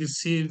if we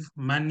receive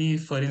money,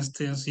 for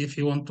instance, if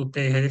you want to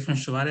pay health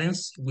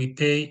insurance, we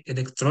pay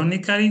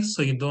electronically,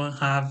 so you don't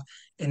have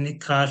any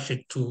cash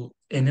to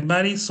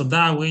anybody. So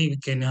that way we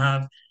can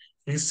have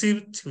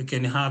receipt, we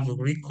can have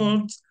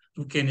records,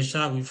 we can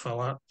share with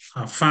our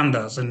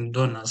funders and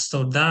donors.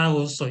 So that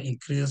also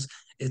increases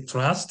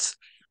trust.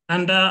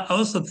 And I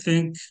also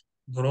think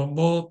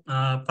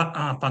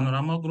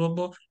Panorama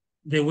Global,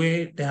 the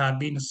way they have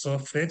been so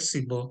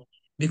flexible,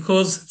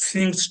 because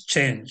things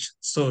change.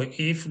 So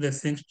if the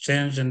things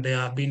change and they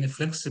are being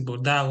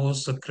flexible, that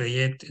also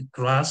create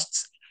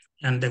trust,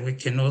 and then we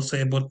can also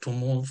able to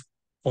move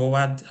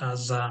forward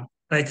as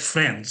like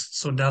friends.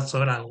 So that's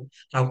what I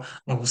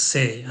would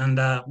say. And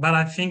but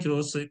I think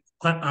also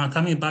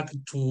coming back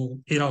to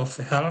Pillar of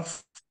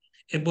Health,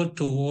 able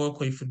to work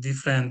with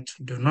different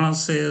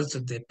nurses,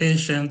 the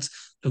patients,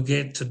 to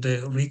get to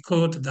the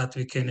record that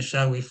we can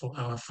share with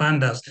our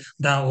funders.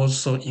 That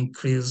also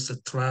increase the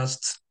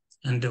trust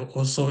and they're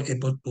also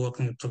able to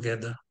working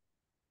together.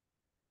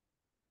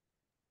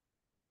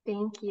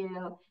 Thank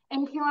you.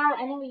 And Pilar,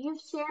 I know you've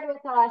shared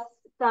with us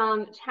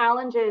some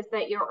challenges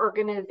that your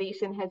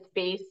organization has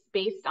faced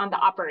based on the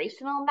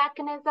operational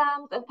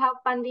mechanisms of how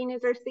funding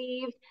is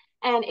received.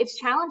 And it's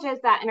challenges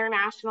that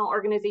international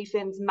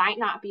organizations might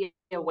not be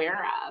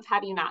aware of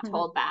had you not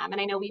told them. And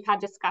I know we've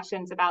had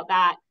discussions about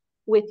that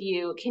with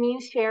you. Can you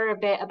share a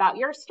bit about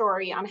your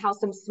story on how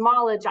some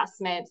small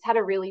adjustments had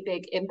a really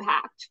big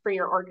impact for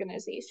your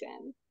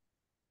organization?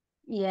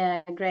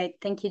 Yeah, great.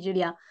 Thank you,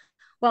 Julia.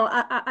 Well,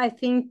 I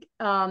think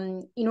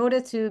in order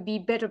to be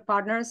better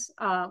partners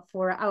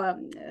for our,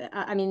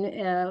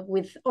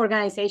 with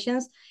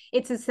organizations,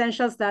 it's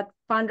essential that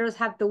funders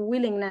have the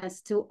willingness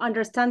to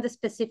understand the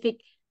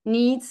specific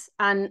needs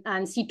and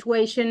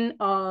situation,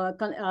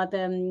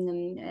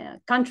 the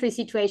country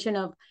situation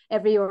of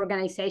every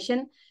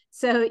organization.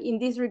 So in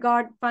this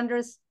regard,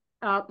 funders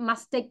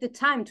must take the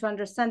time to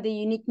understand the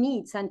unique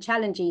needs and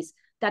challenges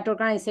that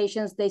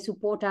organizations they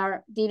support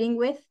are dealing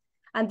with.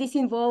 And this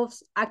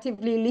involves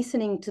actively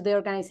listening to the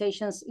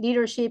organization's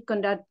leadership,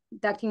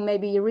 conducting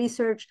maybe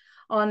research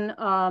on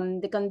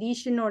the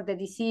condition or the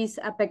disease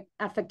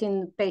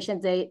affecting the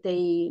patients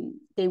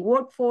they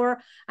work for,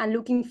 and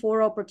looking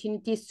for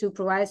opportunities to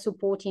provide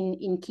support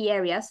in key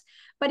areas.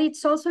 But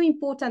it's also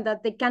important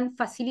that they can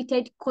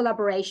facilitate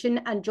collaboration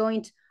and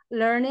joint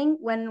learning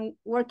when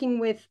working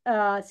with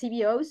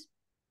CBOs.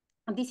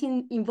 And this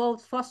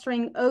involves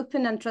fostering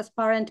open and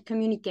transparent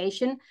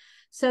communication,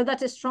 so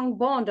that a strong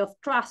bond of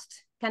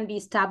trust can be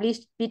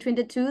established between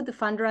the two, the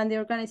funder and the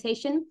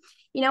organization.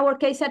 In our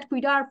case at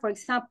CUI.D.AR, for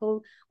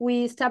example,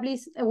 we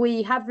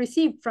have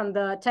received from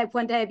the Type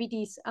 1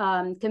 Diabetes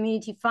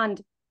Community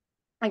Fund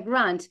a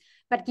grant,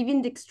 but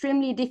given the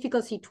extremely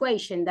difficult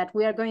situation that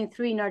we are going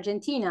through in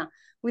Argentina,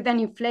 with an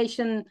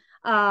inflation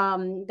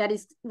that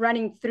is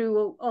running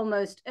through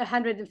almost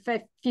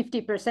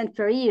 150%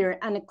 per year,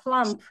 and a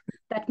clump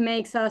that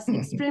makes us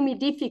extremely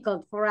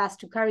difficult for us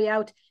to carry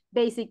out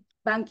basic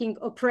banking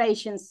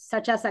operations,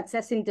 such as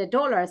accessing the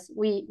dollars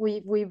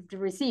we've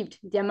received,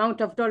 the amount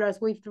of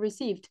dollars we've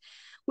received.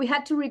 We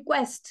had to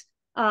request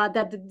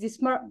that the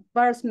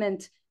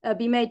disbursement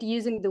be made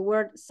using the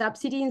word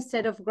subsidy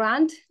instead of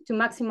grant, to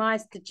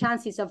maximize the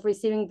chances of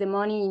receiving the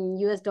money in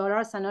US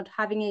dollars and not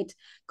having it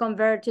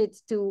converted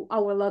to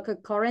our local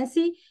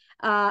currency,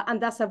 and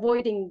thus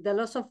avoiding the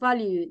loss of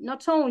value,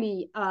 not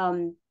only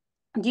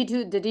due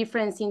to the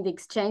difference in the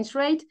exchange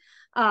rate,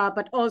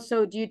 but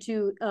also due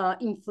to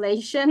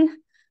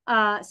inflation.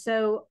 That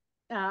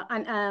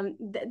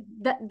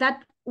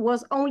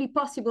was only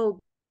possible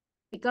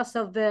because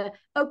of the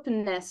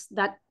openness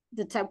that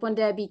the Type 1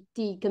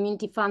 Diabetes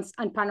Community Funds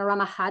and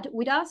Panorama had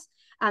with us,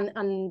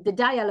 and the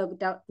dialogue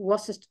that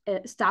was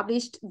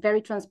established,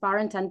 very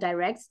transparent and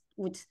direct,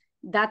 which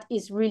that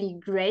is really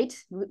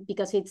great,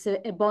 because it's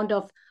a bond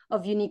of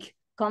unique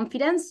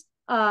confidence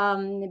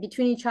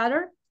between each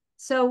other.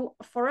 So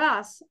for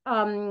us,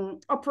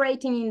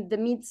 operating in the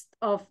midst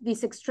of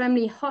this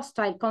extremely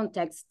hostile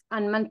context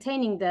and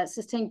maintaining the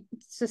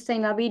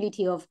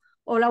sustainability of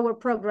all our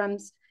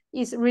programs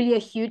is really a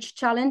huge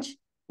challenge.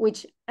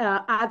 which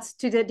adds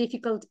to the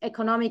difficult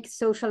economic,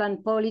 social,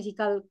 and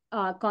political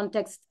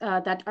context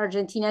that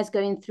Argentina is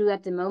going through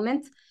at the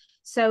moment.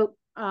 So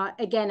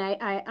again,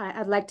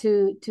 I'd like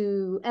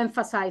to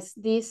emphasize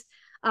this,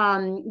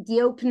 the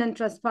open and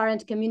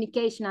transparent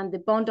communication and the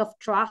bond of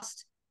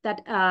trust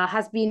that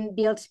has been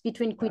built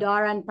between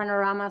CUI.D.AR and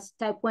Panorama's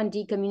Type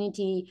 1D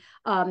Community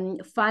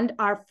Fund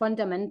are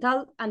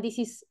fundamental. And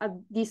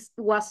this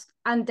was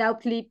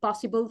undoubtedly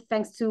possible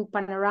thanks to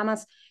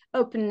Panorama's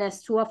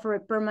openness to offer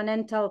a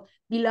permanent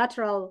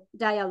bilateral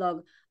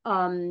dialogue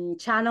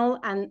channel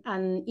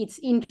and its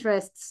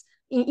interest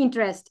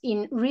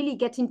in really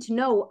getting to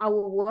know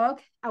our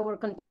work, our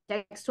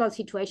contextual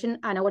situation,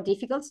 and our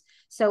difficulties.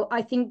 So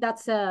I think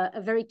that's a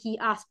very key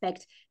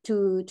aspect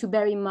to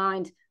bear in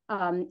mind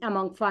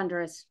among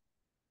funders.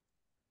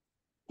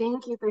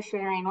 Thank you for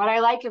sharing. What I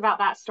like about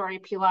that story,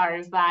 Pilar,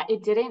 is that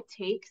it didn't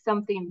take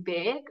something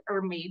big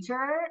or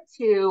major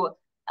to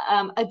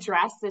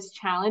address this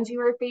challenge you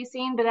were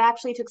facing, but it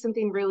actually took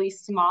something really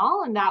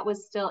small, and that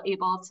was still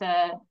able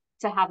to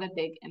have a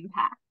big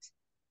impact.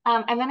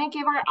 I'm going to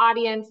give our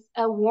audience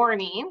a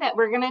warning that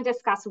we're going to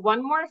discuss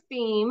one more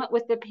theme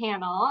with the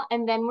panel,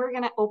 and then we're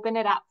going to open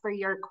it up for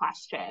your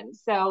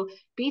questions. So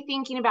be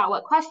thinking about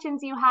what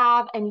questions you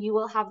have, and you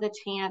will have the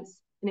chance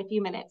in a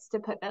few minutes to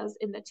put those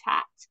in the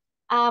chat.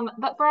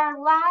 But for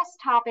our last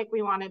topic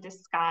we want to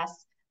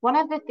discuss, one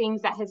of the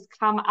things that has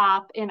come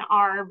up in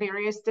our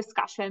various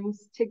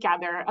discussions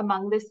together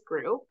among this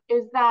group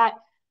is that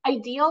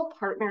ideal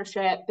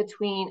partnership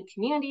between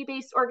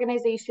community-based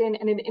organization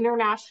and an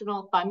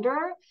international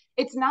funder.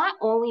 It's not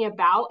only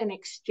about an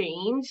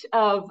exchange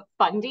of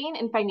funding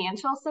and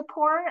financial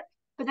support,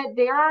 but that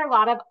there are a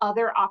lot of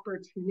other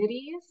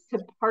opportunities to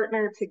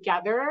partner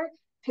together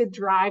to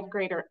drive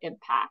greater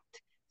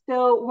impact.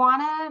 So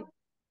wanna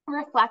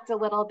reflect a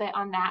little bit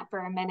on that for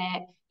a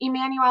minute.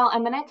 Emmanuel,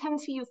 I'm gonna come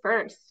to you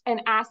first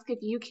and ask if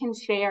you can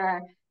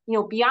share,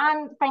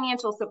 beyond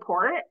financial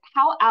support,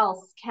 how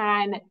else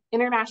can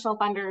international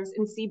funders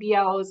and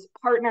CBOs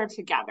partner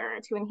together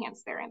to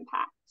enhance their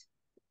impact?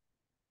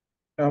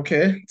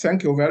 Okay,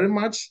 thank you very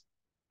much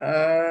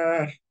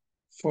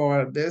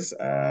for this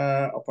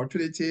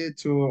opportunity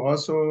to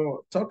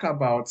also talk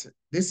about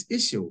this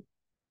issue.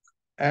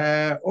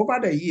 Over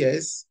the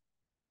years,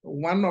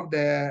 one of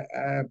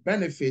the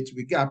benefits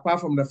we get, apart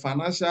from the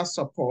financial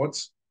support,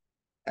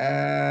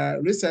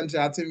 recently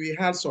I think we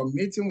had some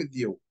meeting with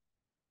you,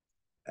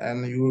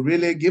 and you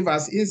really give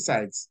us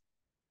insights.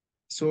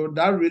 So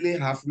that really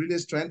have really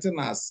strengthened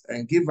us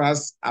and give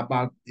us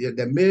about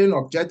the main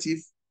objective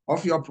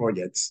of your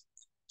projects.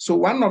 So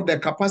one of the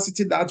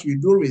capacity that we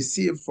do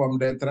receive from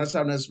the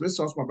International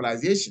Resource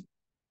Mobilization,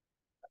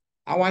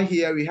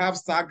 here we have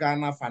Star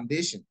Ghana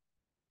Foundation.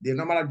 They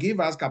normally give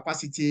us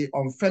capacity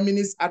on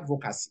feminist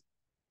advocacy.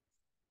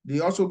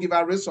 They also give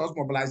us resource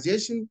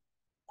mobilization,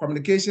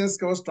 communication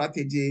skills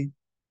strategy,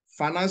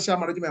 financial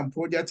management,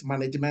 project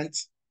management,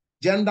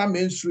 gender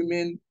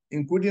mainstreaming,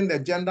 including the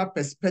gender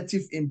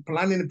perspective in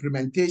planning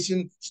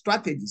implementation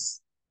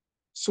strategies.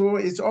 So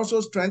it's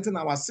also strengthened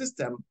our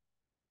system,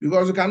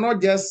 because you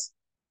cannot just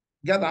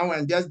get down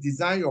and just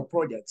design your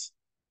project.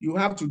 You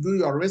have to do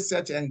your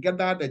research and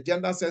gather the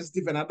gender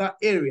sensitive and other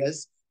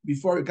areas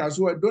before you can.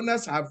 So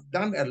donors have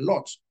done a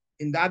lot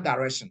in that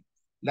direction.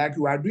 Like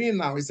you are doing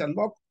now, it's a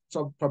lot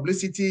of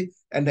publicity,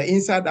 and the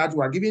insight that you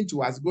are giving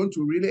to us is going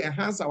to really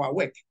enhance our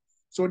work.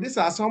 So these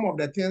are some of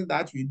the things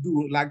that we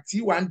do, like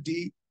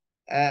T1D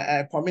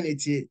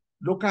community,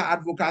 local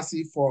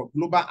advocacy for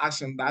global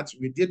action that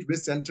we did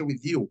recently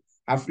with you,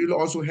 have really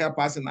also helped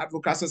us in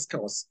advocacy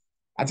skills.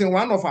 I think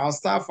one of our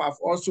staff have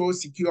also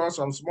secured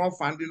some small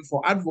funding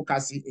for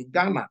advocacy in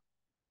Ghana.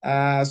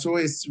 So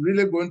it's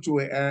really going to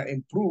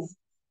improve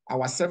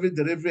our service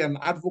delivery and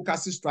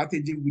advocacy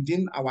strategy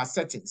within our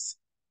settings.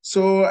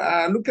 So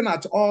looking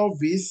at all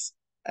this,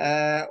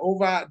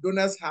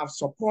 donors have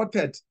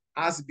supported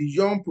us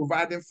beyond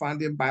providing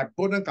funding by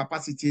building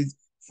capacities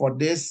for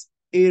these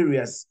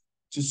areas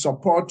to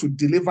support, to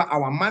deliver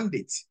our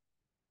mandate.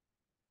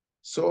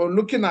 So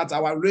looking at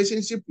our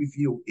relationship with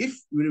you, if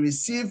we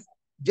receive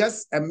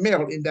just a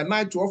mail in the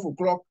night, 12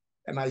 o'clock,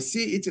 and I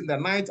see it in the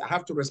night, I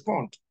have to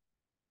respond.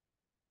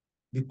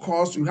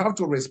 Because you have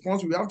to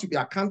respond, you have to be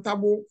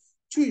accountable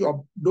to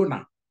your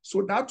donor.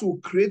 So that will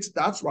create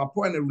that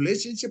rapport and a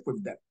relationship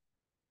with them.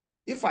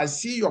 If I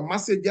see your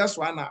message just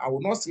right now, I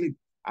will not sleep.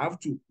 I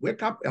have to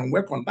wake up and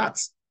work on that.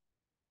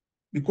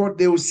 Because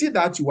they will see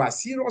that you are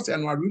serious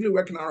and you are really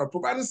working on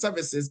providing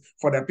services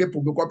for the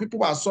people, because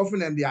people are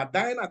suffering and they are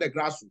dying at the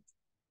grassroots.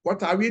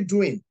 What are we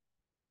doing?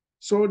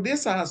 So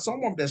these are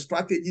some of the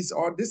strategies,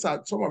 or these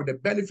are some of the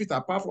benefits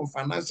apart from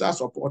financial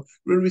support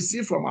we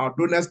receive from our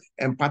donors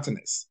and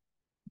partners,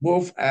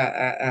 both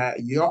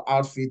your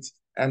outfit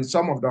and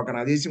some of the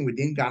organizations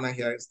within Ghana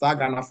here, Star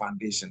Ghana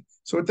Foundation.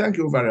 So thank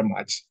you very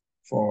much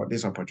for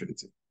this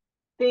opportunity.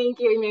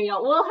 Thank you,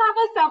 Emmanuel. We'll have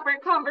a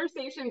separate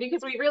conversation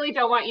because we really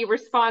don't want you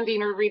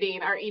responding or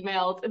reading our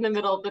emails in the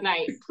middle of the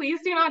night. Please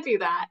do not do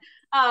that.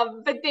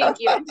 But thank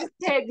you. And just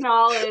to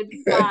acknowledge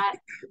that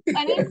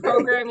any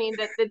programming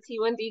that the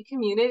T1D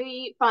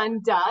Community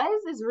Fund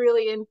does is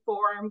really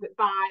informed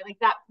by, like,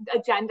 that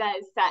agenda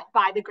is set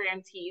by the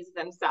grantees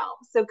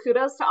themselves. So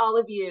kudos to all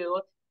of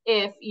you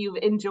if you've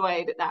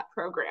enjoyed that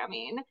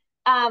programming.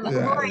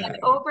 Laurien,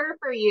 over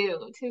for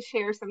you to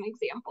share some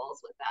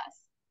examples with us.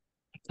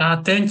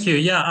 Thank you.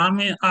 Yeah, I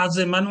mean, as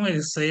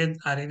Emmanuel said,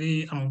 I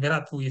really am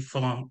grateful with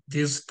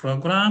this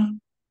program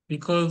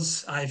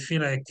because I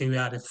feel like we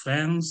are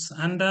friends,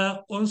 and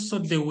also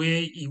the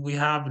way we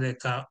have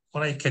like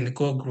what I can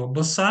call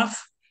global South.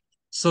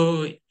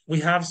 So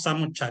we have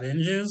some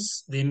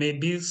challenges. They may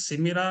be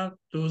similar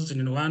to those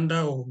in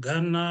Rwanda or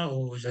Ghana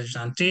or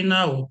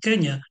Argentina or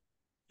Kenya,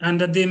 and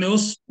there may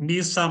also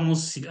be some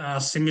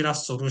similar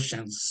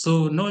solutions.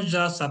 So not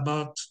just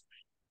about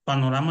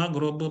Panorama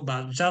Global,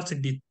 but just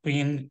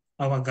between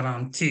our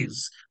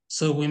grantees.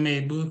 So we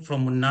may do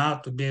from now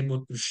to be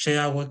able to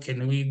share what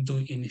can we do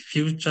in the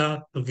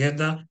future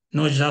together,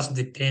 not just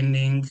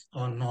depending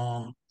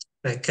on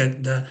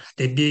the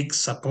big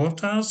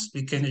supporters.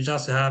 We can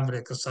just have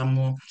like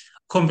some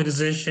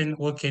conversation.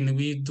 What can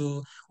we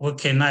do? What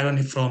can I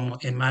learn from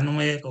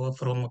Emmanuel or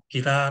from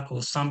Pilar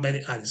or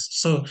somebody else?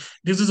 So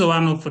this is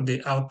one of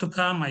the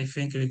outcome I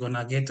think we're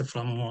gonna get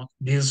from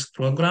this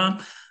program.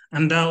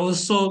 And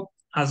also,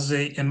 as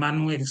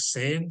Emmanuel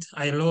said,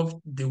 I love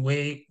the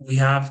way we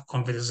have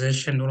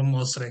conversation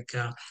almost like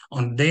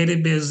on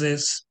daily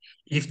basis.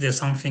 If there's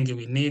something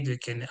we need, we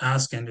can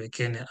ask and we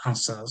can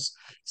answer.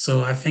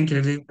 So I think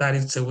really that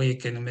is the way you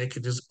can make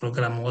this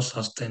program more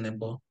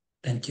sustainable.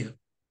 Thank you.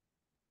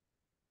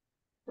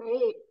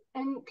 Great.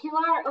 And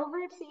Pilar,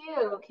 over to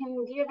you.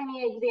 Do you have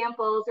any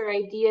examples or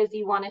ideas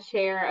you want to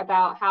share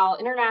about how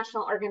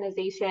international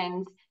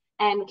organizations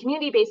and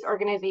community-based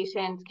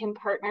organizations can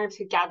partner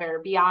together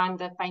beyond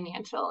the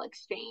financial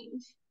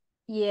exchange?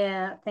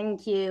 Yeah,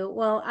 thank you.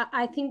 Well,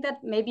 I think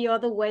that maybe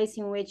other ways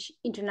in which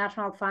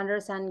international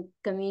funders and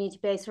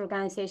community-based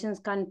organizations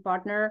can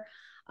partner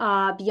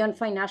beyond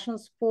financial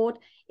support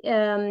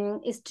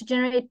is to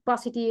generate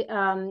positive,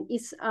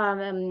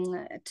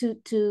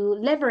 to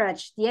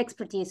leverage the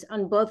expertise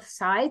on both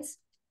sides,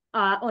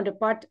 on the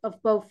part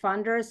of both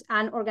funders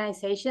and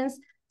organizations.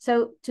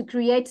 So to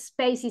create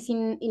spaces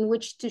in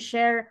which to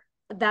share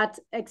that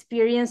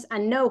experience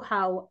and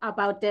know-how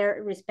about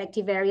their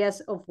respective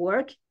areas of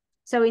work.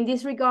 So in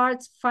this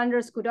regards,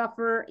 funders could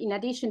offer, in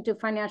addition to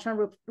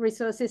financial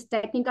resources,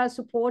 technical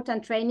support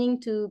and training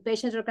to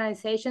patient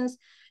organizations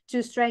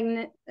to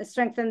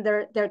strengthen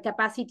their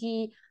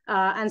capacity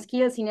and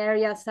skills in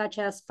areas such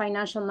as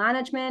financial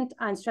management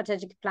and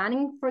strategic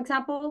planning, for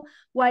example,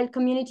 while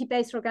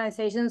community-based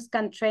organizations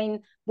can train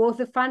both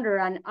the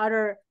funder and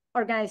other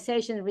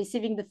organizations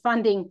receiving the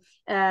funding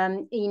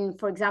in,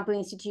 for example,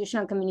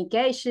 institutional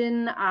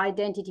communication,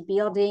 identity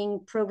building,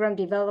 program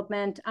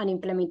development and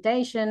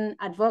implementation,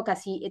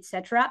 advocacy,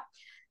 etc.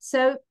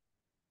 So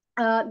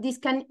this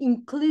can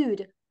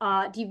include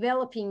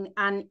developing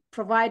and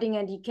providing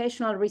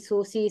educational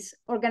resources,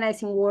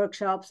 organizing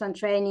workshops and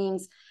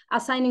trainings,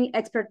 assigning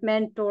expert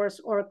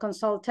mentors or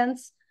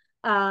consultants,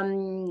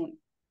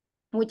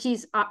 which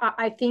is,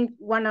 I think,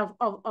 one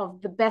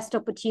of the best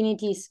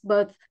opportunities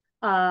both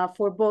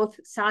for both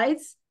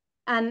sides.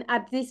 And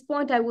at this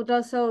point, I would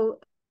also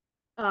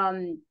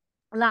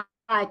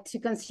like to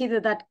consider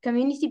that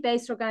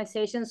community-based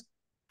organizations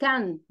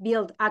can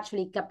build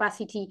actually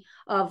capacity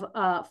of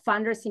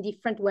funders in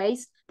different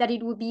ways, that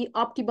it would be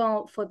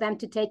optimal for them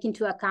to take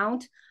into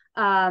account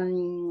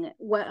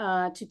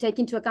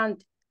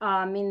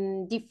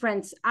in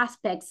different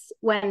aspects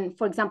when,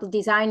 for example,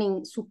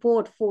 designing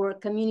support for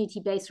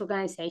community-based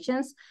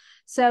organizations.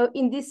 So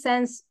in this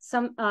sense,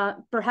 some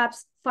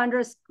perhaps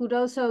funders could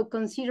also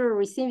consider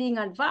receiving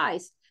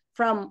advice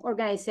from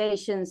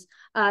organizations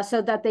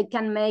so that they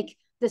can make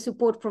the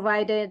support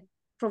provided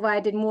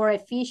more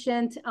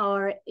efficient,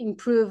 or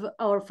improve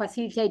or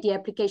facilitate the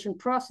application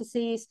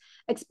processes,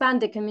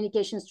 expand the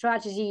communication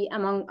strategy,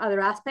 among other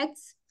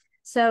aspects.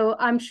 So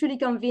I'm truly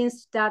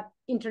convinced that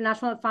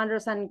international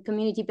funders and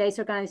community-based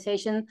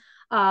organizations,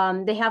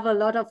 they have a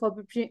lot of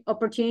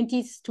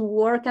opportunities to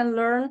work and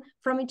learn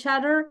from each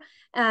other,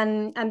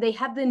 and they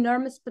have the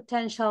enormous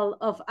potential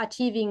of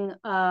achieving,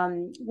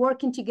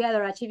 working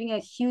together, achieving a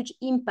huge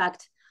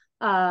impact,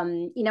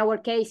 in our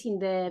case, in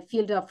the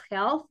field of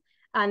health,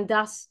 and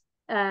thus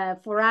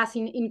for us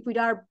in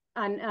CUI.D.AR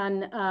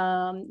and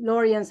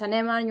Laurien's and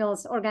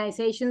Emmanuel's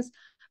organizations,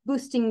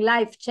 boosting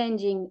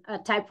life-changing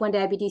type 1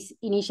 diabetes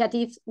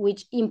initiatives,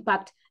 which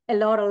impact a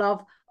lot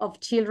of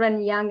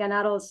children, young and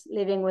adults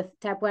living with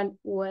type 1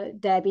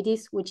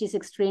 diabetes, which is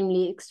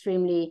extremely,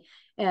 extremely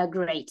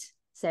great.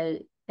 So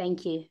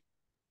thank you.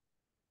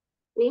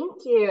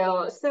 Thank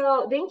you.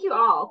 So thank you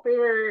all for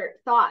your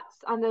thoughts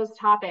on those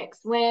topics.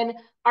 When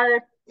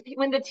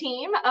the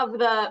team of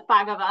the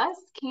 5 of us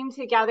came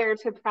together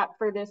to prep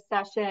for this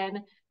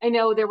session, I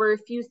know there were a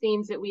few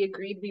themes that we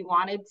agreed we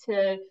wanted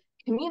to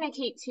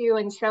communicate to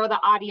and show the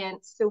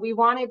audience. So we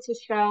wanted to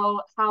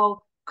show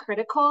how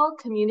critical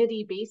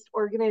community-based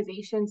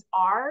organizations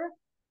are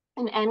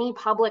in any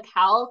public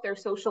health or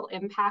social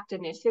impact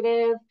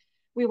initiative.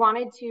 We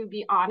wanted to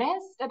be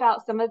honest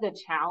about some of the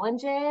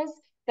challenges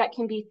that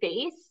can be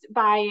faced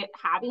by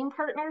having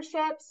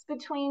partnerships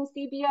between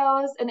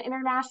CBOs and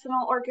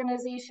international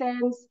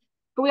organizations.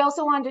 But we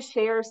also wanted to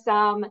share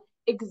some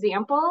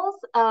examples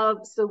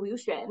of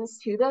solutions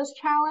to those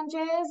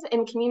challenges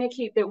and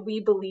communicate that we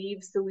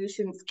believe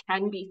solutions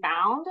can be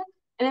found.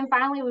 And then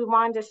finally, we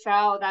wanted to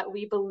show that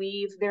we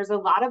believe there's a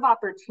lot of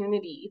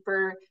opportunity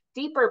for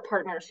deeper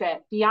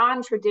partnership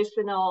beyond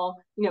traditional,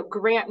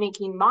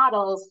 grant-making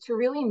models to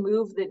really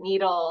move the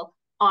needle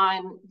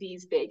on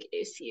these big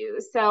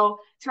issues. So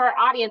to our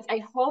audience,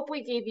 I hope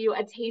we gave you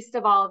a taste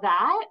of all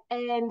that,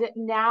 and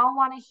now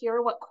want to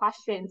hear what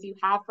questions you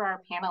have for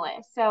our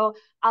panelists. So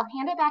I'll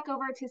hand it back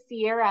over to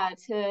Sierra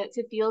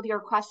to field your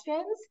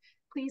questions.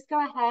 Please go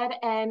ahead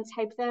and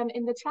type them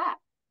in the chat.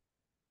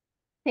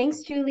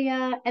 Thanks,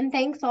 Julia, and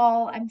thanks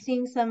all. I'm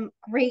seeing some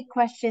great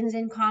questions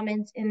and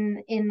comments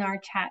in our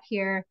chat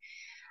here.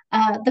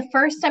 The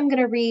first I'm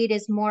going to read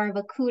is more of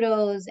a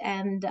kudos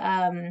and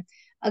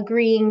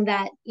agreeing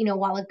that,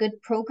 while a good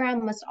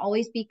program must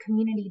always be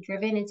community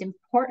driven, it's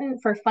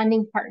important for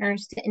funding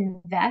partners to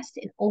invest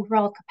in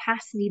overall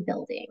capacity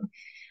building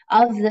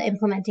of the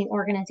implementing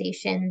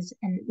organizations,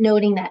 and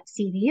noting that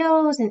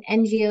CBOs and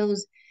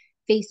NGOs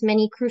face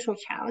many crucial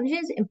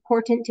challenges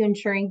important to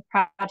ensuring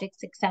project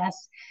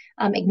success,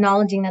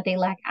 acknowledging that they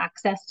lack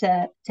access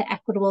to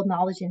equitable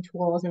knowledge and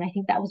tools. And I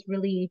think that was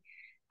really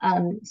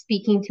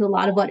speaking to a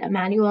lot of what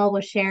Emmanuel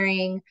was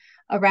sharing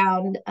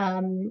around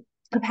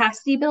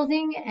capacity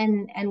building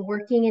and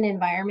working in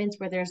environments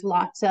where there's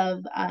lots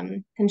of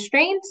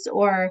constraints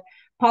or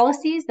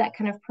policies that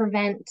kind of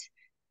prevent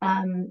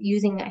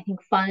using, I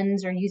think,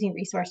 funds or using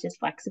resources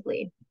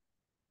flexibly.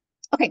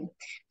 Okay,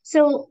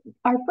 so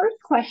our first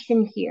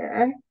question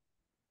here,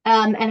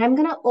 and I'm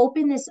going to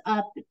open this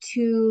up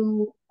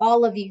to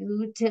all of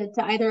you, to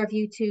either of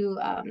you to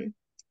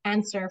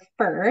answer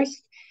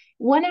first.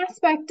 One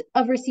aspect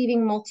of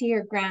receiving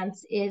multi-year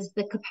grants is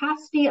the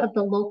capacity of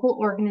the local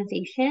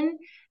organization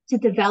to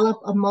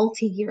develop a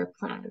multi-year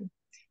plan.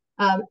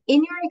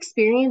 In your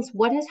experience,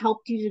 what has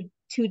helped you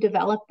to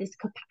develop this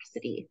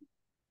capacity?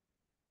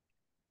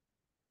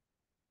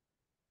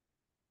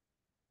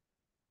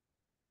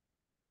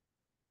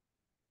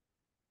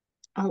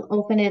 I'll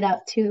open it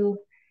up to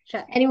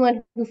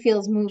anyone who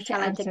feels moved to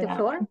answer that.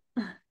 Shall I take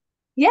the floor?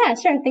 Yeah,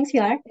 sure. Thanks,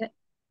 Pilar.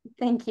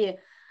 Thank you.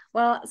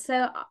 Well,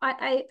 so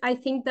I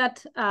think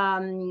that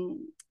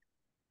having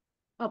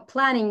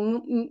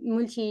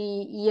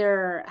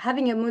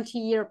a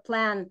multi-year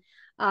plan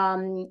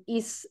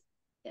is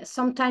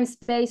sometimes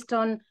based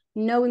on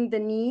knowing the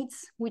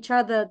needs, which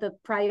are the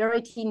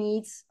priority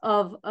needs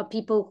of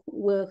people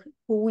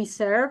who we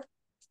serve,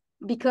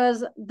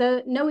 because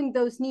knowing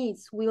those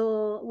needs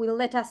will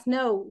let us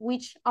know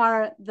which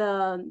are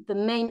the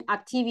main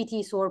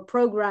activities or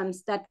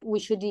programs that we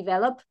should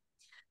develop.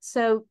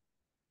 So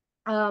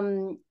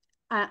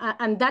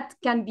and that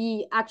can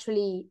be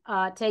actually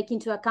taken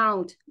into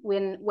account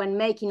when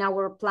making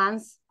our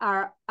plans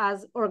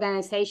as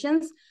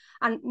organizations.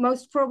 And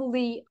most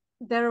probably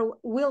there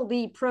will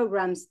be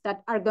programs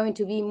that are going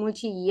to be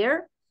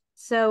multi-year.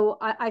 So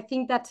I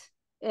think that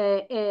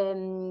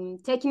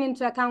taking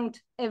into account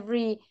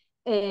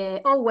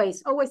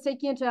always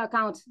taking into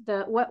account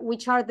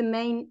which are the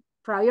main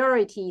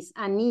priorities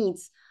and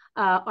needs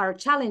are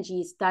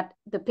challenges that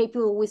the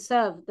people we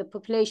serve, the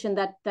population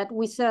that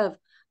we serve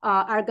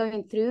are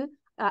going through.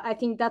 I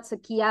think that's a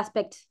key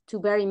aspect to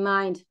bear in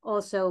mind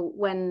also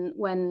when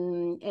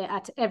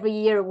at every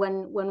year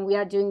when we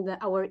are doing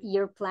our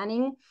year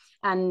planning,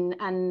 and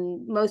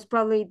most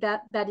probably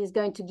that is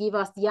going to give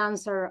us the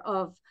answer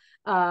of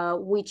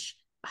which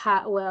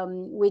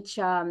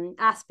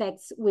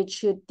aspects we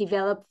should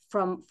develop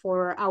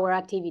for our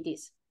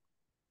activities.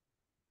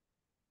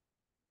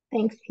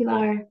 Thanks,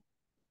 Pilar.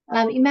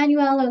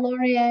 Emmanuel or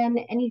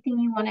Laurien, anything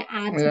you want to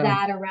add to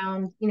that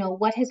around,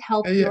 what has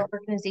helped your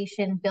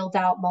organization build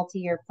out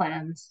multi-year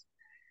plans?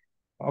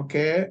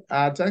 Okay,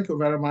 thank you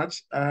very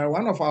much.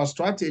 One of our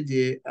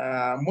strategy,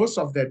 most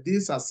of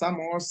these are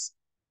SAMOS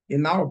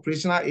in our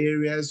operational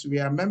areas. We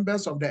are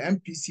members of the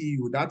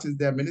MPCU, that is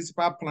the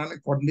Municipal Planning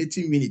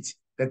Coordinating Unit,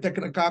 the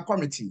technical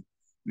committee.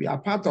 We are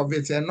part of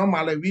it, and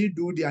normally we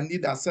do their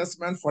need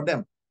assessment for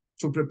them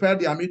to prepare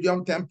their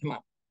medium-term plan.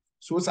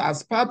 So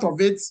as part of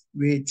it,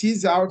 we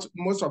tease out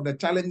most of the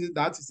challenges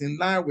that is in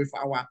line with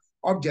our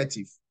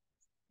objective.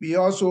 We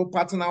also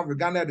partner with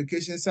Ghana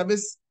Education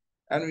Service,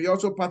 and we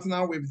also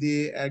partner with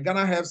the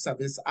Ghana Health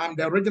Service. I'm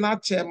the regional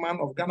chairman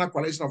of Ghana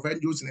Coalition of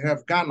NGOs in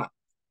Health Ghana.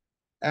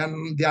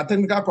 And their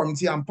technical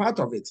committee, I'm part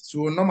of it.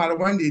 So normally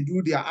when they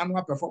do their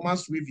annual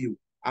performance review,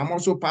 I'm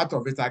also part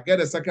of it. I get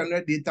the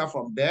secondary data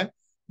from there.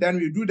 Then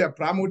we do the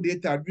primary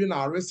data during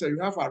our research.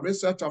 We have a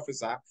research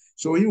officer.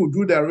 So he will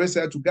do the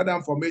research to gather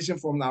information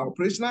from our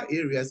operational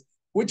areas,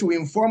 which will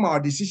inform our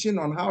decision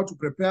on how to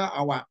prepare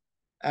our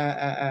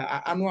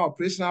annual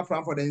operational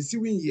plan for the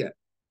ensuing year,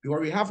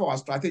 because we have our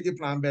strategic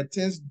plan, but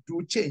things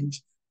do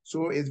change.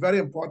 So it's very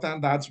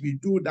important that we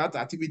do that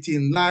activity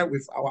in line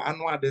with our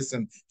annual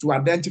lesson to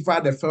identify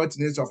the felt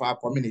needs of our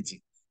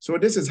community. So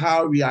this is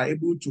how we are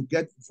able to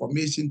get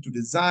information to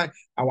design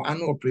our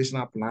annual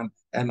operational plan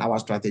and our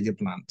strategic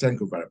plan. Thank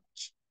you very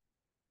much.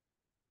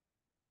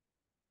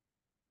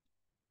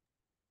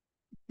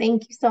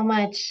 Thank you so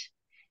much.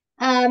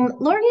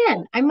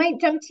 Laurien, I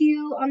might jump to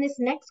you on this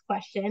next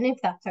question, if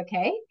that's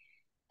okay.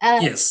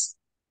 Yes.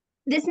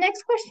 This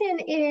next question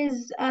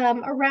is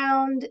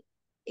around,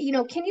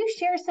 can you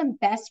share some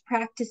best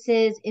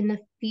practices in the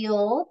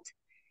field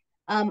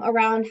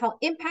around how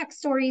impact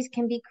stories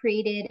can be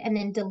created and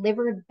then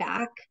delivered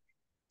back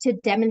to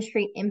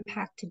demonstrate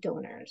impact to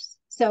donors?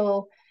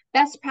 So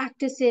best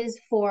practices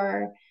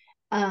for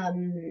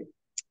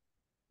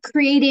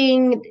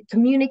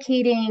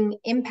communicating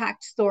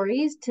impact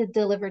stories to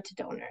deliver to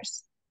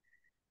donors.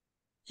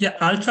 Yeah,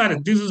 I'll try.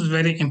 This is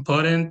very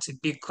important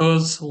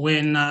because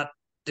when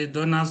the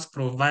donors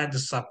provide the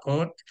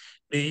support,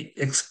 they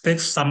expect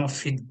some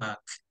feedback.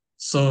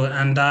 So,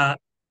 and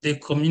the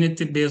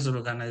community-based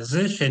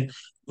organization,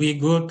 we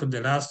go to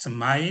the last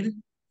mile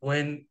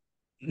when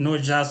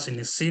not just in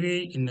the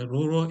city, in the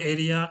rural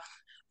area,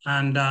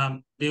 and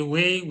the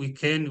way we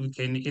can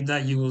either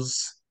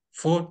use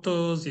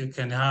photos, you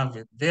can have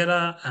it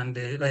data, and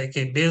like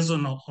based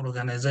on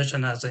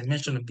organization, as I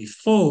mentioned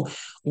before,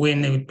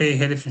 when we pay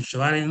health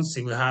insurance,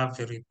 we have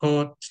a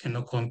report in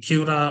a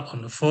computer,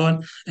 on the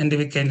phone, and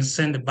we can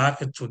send back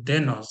to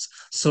donors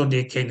so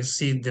they can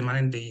see the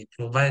money they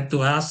provide to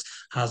us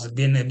has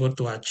been able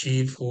to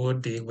achieve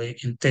what they were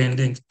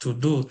intending to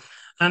do.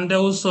 And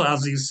also,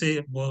 as you say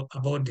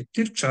about the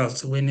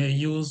pictures, when you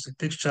use the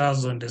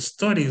pictures on the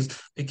stories,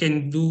 we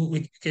can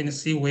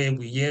see where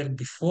we are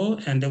before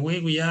and the way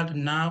we are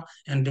now,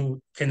 and we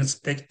can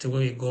expect where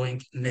we're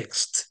going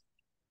next.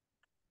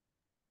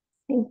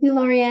 Thank you,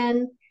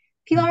 Laurien.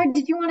 Pilar,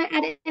 did you want to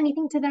add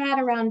anything to that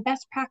around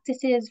best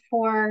practices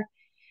for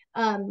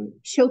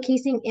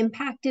showcasing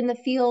impact in the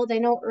field? I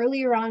know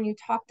earlier on you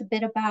talked a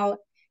bit about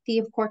the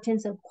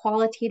importance of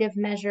qualitative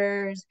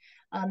measures,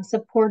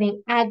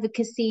 supporting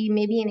advocacy,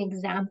 maybe an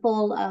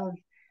example of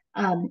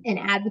an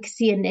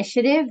advocacy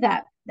initiative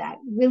that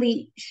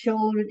really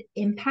showed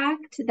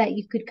impact that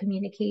you could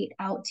communicate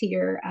out to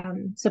your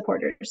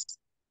supporters.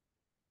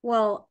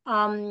 Well,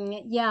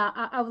 yeah,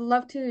 I would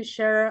love to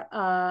share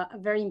a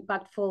very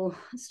impactful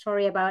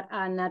story about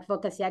an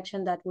advocacy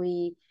action that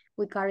we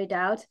carried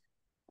out.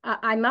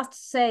 I must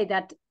say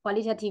that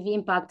qualitative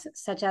impact,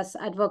 such as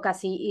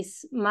advocacy,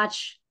 is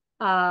much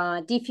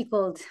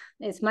difficult.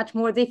 It's much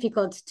more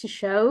difficult to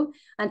show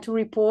and to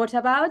report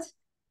about,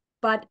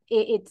 but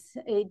it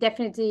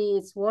definitely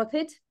is worth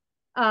it.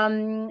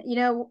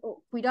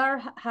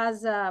 CUI.D.AR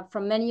has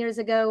from many years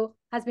ago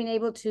has been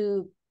able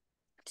to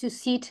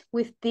sit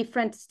with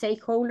different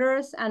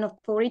stakeholders and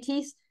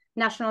authorities,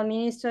 national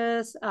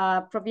ministers,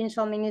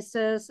 provincial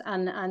ministers,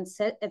 and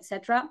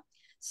etc.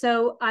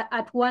 So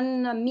at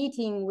one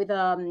meeting with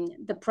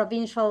the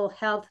provincial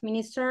health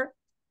minister,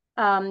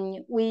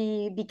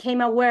 we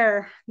became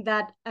aware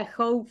that a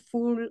whole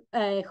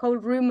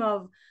room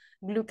of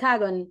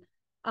glucagon,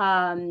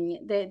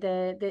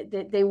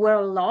 they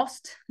were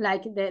lost.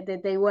 Like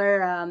they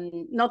were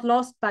not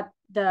lost, but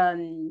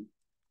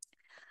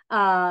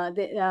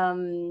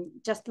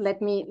just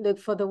let me look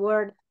for the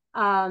word,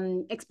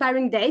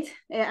 expiring date.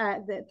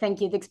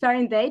 Thank you. The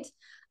expiring date.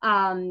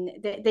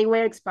 They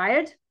were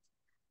expired.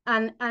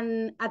 And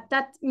at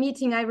that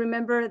meeting, I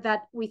remember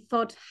that we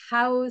thought,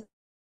 how's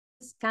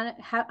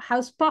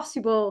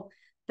possible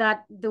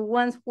that the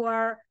ones who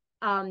are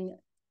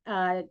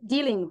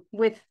dealing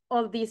with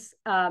all this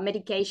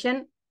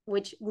medication,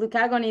 which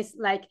glucagon is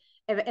like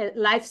a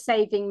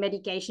life-saving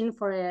medication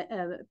for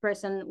a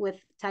person with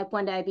type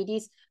 1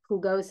 diabetes who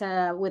goes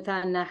with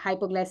an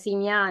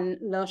hypoglycemia and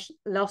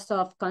loss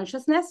of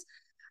consciousness.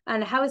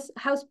 And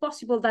how's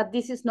possible that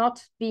this is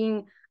not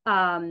being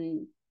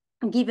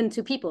given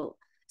to people?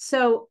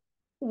 So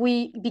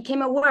we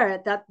became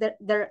aware that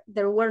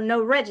there were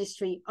no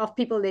registry of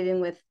people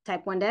living with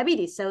type 1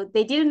 diabetes. So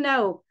they didn't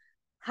know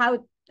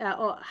how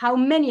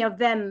many of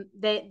them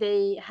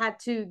they had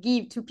to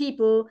give to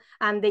people,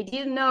 and they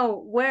didn't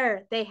know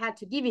where they had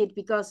to give it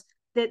because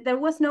there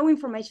was no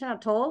information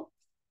at all.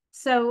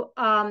 So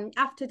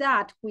after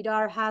that,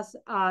 CUI.D.AR has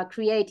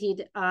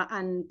created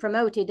and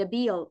promoted a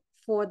bill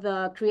for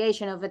the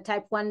creation of a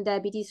type 1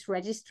 diabetes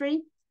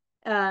registry,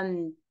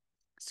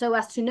 so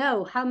as to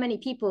know how many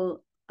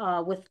people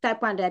with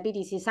type 1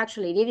 diabetes is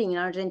actually living in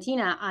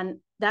Argentina, and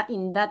that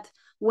in that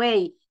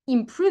way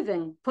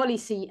improving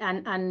policy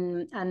and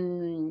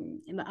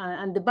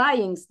the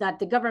buyings that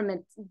the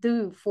government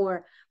do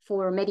for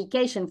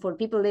medication for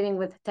people living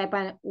with type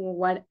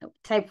 1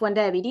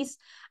 diabetes.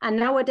 And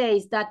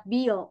nowadays that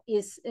bill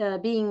is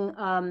being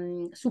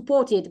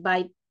supported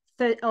by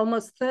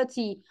almost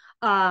 30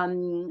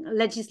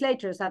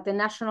 legislators at the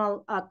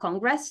National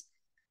Congress.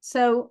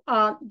 So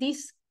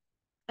this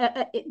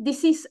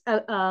is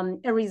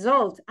a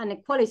result and a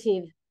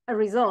a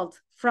result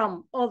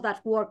from all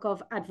that work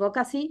of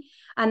advocacy,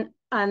 and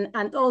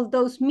all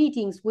those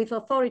meetings with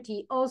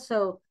authority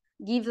also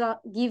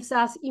gives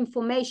us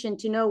information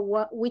to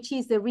know which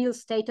is the real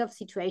state of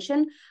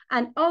situation,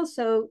 and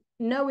also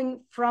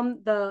knowing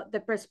from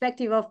the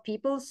perspective of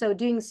people, so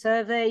doing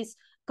surveys,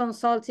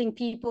 consulting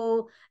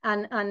people,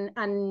 and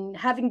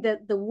having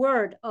the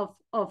word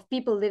of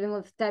people living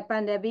with type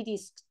 1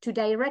 diabetes to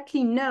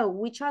directly know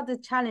which are the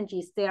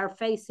challenges they are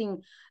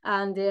facing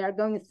and they are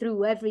going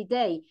through every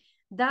day.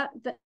 That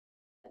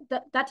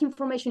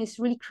information is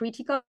really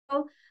critical,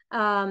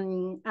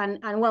 and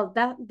well,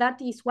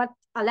 that is what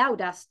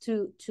allowed us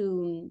to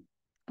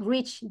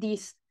reach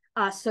this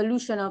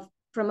solution of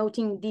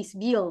promoting this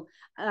bill,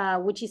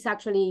 which is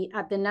actually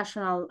at the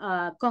National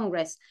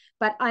Congress.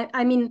 But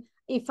I mean,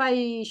 if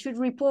I should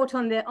report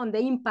on the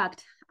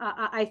impact,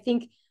 I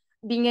think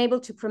being able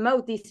to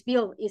promote this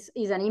bill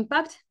is an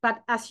impact.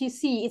 But as you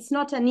see, it's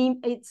not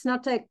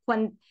a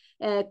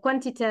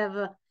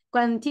quantitative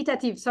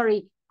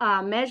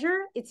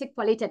measure. It's a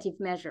qualitative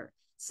measure.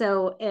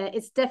 So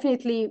it's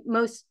definitely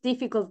most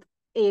difficult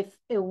if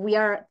we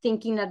are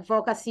thinking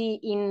advocacy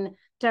in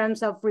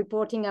terms of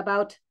reporting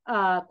about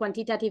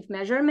quantitative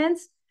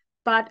measurements.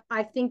 But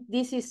I think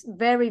this is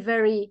very,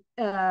 very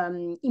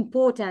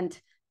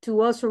important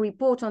to also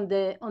report on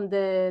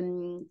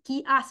the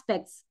key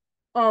aspects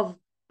of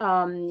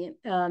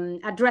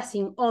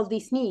addressing all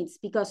these needs,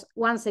 because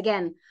once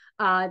again,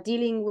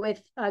 dealing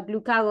with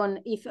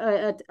glucagon, if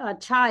a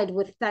child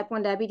with type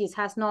 1 diabetes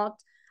has not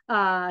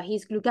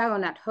his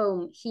glucagon at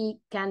home, he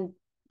can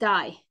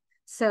die.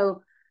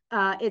 So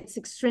it's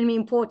extremely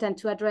important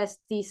to address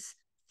these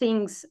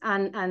things,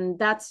 and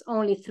that's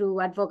only through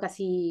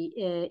advocacy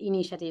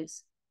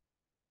initiatives.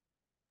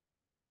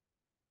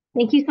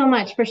 Thank you so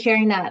much for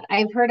sharing that.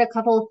 I've heard a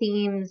couple of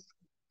themes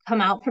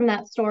come out from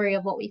that story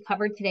of what we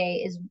covered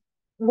today. Is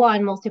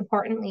one, most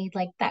importantly,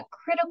 like that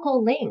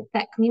critical link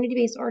that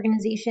community-based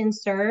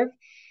organizations serve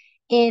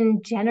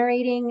in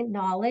generating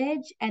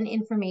knowledge and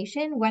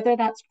information, whether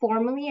that's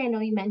formally. I know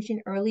you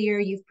mentioned earlier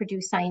you've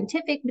produced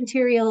scientific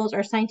materials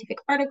or scientific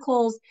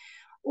articles,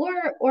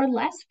 or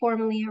less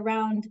formally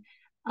around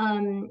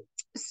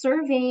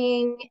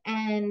surveying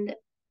and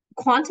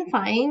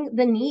quantifying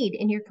the need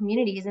in your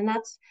communities. And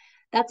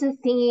that's a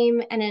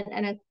theme and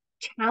a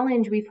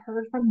challenge we've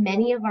heard from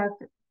many of our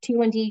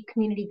T1D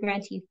community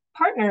grantee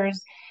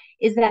partners,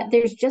 is that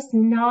there's just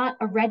not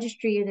a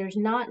registry, there's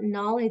not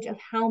knowledge of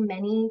how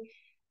many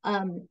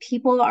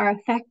people are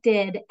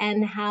affected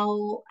and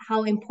how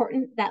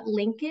important that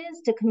link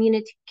is to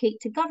communicate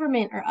to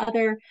government or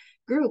other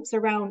groups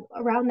around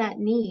that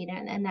need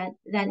and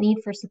that need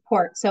for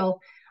support. So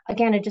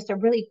again, just a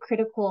really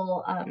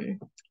critical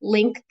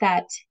link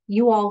that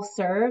you all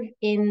serve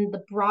in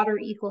the broader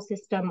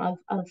ecosystem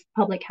of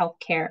public health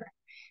care.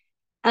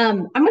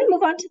 I'm going to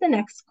move on to the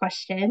next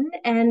question,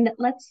 and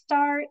let's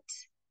start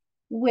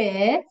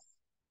with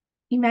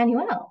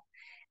Emmanuel.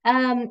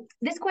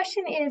 This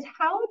question is,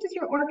 how does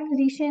your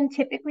organization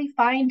typically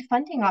find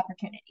funding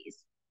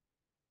opportunities?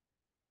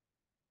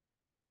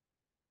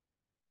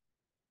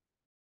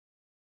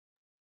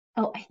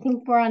 Oh, I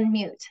think we're on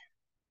mute.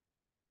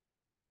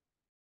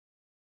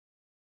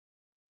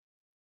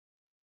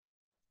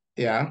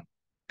 Yeah.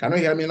 Can you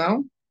hear me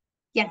now?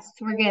 Yes,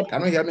 we're good.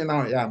 Can you hear me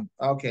now? Yeah.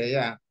 Okay,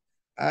 yeah.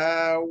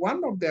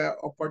 One of the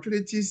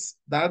opportunities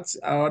that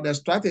the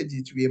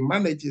strategies we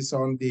manage is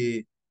on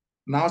the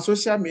now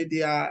social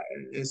media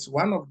is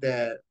one of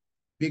the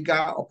bigger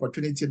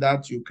opportunity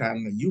that you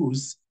can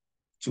use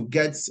to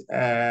get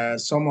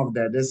some of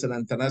this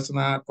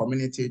international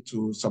community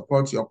to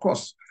support your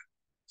cause.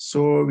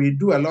 So we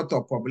do a lot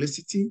of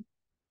publicity.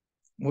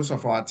 Most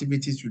of our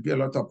activities, we do a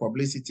lot of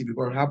publicity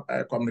because we have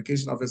a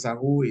communication officer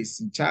who is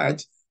in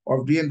charge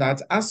of doing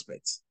that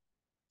aspect.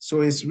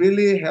 So it's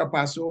really helped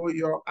us. So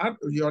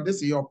this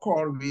is your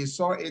call. We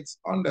saw it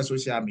on the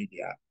social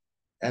media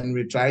and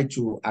we try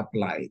to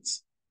apply it.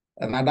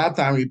 And at that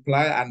time, we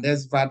apply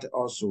Andesvat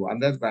also.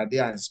 Andesvat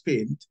there in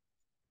Spain,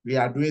 we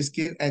are doing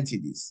skin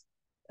entities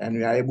and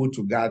we are able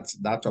to get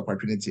that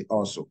opportunity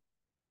also.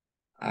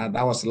 And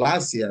that was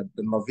last year,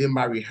 in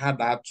November, we had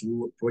that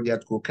to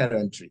project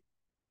concurrently.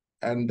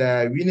 And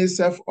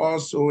UNICEF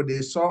also,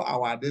 they saw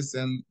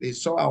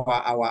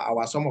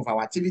some of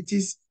our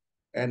activities,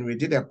 and we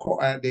did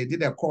they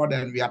did a call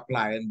and we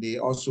applied, and they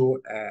also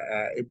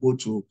able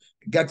to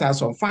get us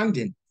some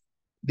funding.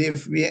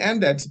 We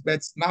ended,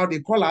 but now they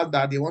call us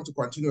that they want to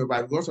continue,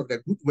 but because of the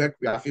good work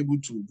we are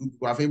able to do,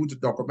 we are able to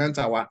document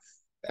our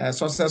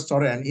success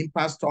story and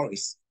impact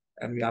stories,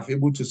 and we are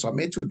able to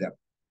submit to them.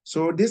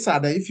 So these are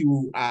if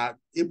you are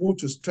able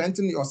to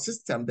strengthen your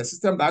system, the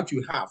system that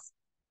you have.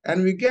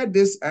 And we get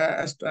this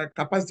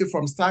capacity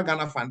from Star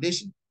Ghana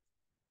Foundation.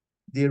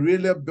 They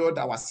really build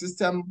our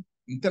system,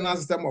 internal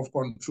system of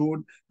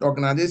control, the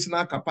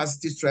organizational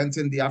capacity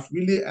strengthened. They have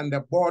really, and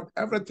the board,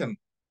 everything.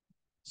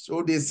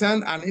 So they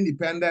send an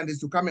independent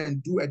to come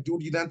and do a due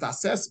diligence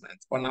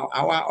assessment on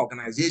our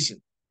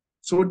organization.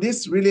 So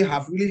this really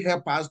have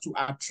helped us to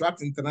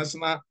attract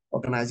international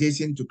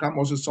organizations to come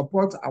also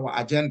support our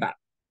agenda.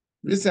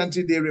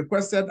 Recently, they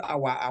requested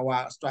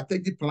our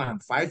strategic plan,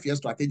 5-year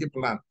strategic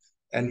plan,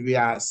 and we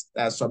are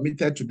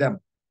submitted to them.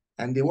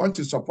 And they want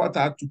to support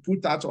us to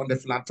put that on the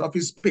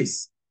philanthropy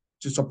space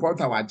to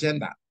support our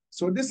agenda.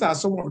 So these are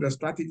some of the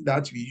strategies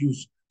that we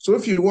use. So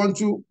if you want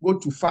to go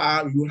too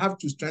far, you have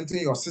to strengthen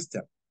your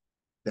system.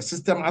 The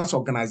system as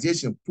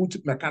organization,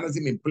 put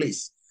mechanism in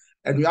place.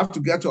 And you have to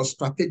get your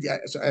strategy,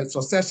 a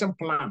succession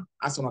plan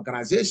as an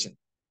organization.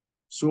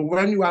 So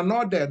when you are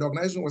not there, the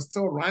organization was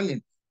still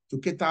running to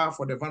cater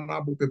for the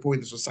vulnerable people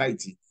in the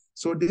society.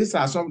 So these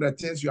are some of the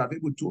things you are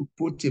able to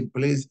put in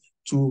place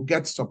to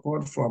get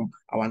support from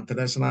our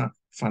international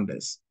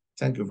funders.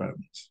 Thank you very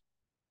much.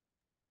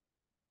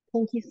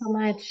 Thank you so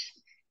much.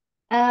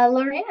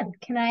 Laurien,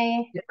 can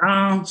I?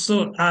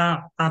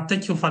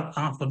 Thank you for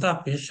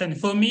that question.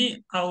 For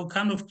me, I will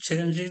kind of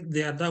change it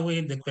the other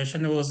way the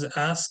question was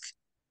asked.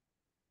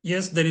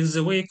 Yes, there is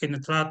a way you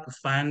can try to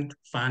find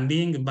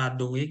funding, but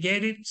do we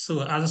get it?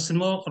 So as a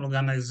small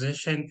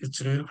organization,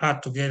 it's really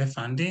hard to get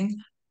funding.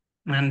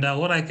 And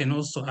what I can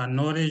also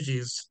acknowledge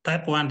is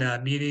type 1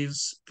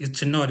 diabetes,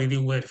 it's not really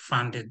well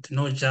funded,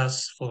 not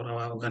just for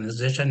our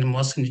organization,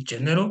 mostly in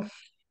general.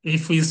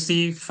 If we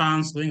see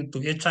funds going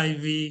to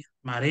HIV,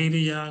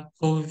 malaria,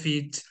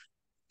 COVID,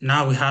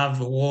 now we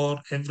have a war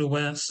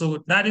everywhere.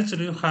 So that is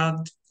really hard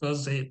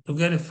because to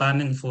get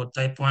funding for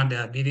type 1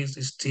 diabetes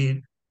is still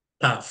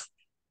tough.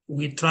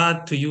 We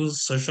try to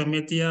use social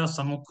media,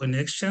 some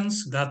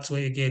connections. That's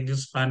where you get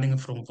this funding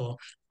from for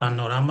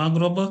Panorama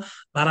Global.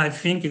 But I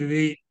think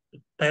really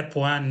type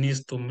 1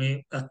 needs to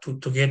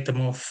get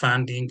more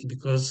funding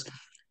because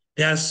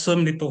there are so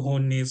many people who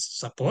need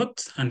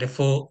support. And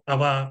for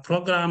our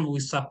program,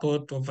 we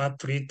support over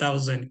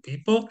 3,000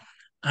 people.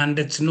 And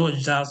it's not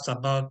just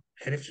about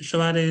health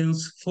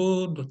insurance,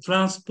 food,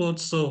 transport.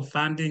 So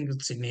funding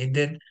is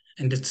needed,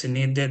 and it's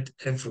needed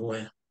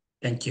everywhere.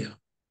 Thank you.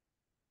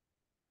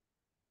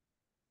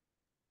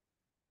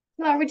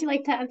 Pilar, would you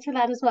like to answer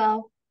that as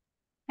well?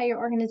 How your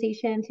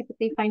organization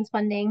typically finds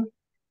funding?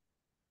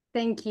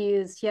 Thank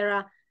you,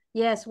 Sierra.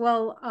 Yes,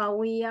 well,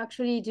 we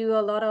actually do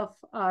a lot of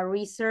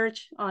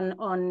research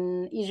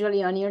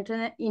usually on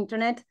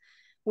internet,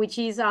 which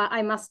is,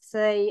 I must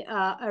say,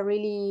 a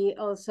really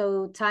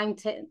also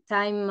time-taking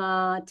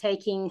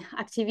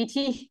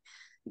activity.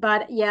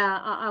 But yeah,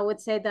 I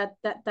would say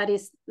that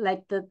is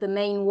like the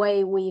main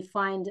way we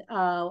find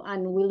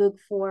and we look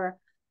for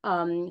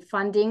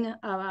funding,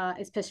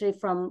 especially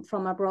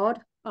from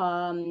abroad.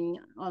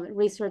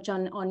 Research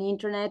on the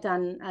internet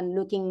and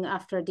looking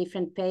after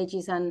different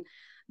pages and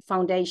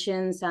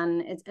foundations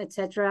and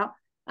etc.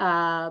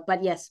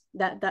 But yes,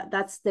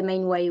 that's the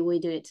main way we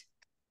do it.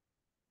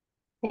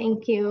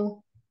 Thank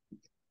you.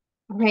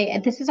 All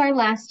right, this is our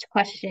last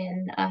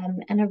question,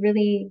 and a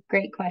really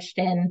great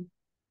question.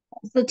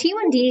 So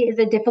T1D is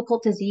a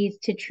difficult disease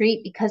to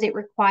treat because it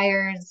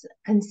requires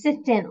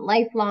consistent,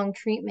 lifelong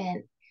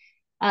treatment.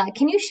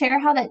 Can you share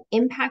how that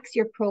impacts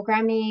your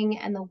programming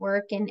and the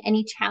work and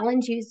any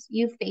challenges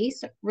you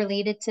face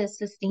related to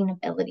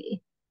sustainability?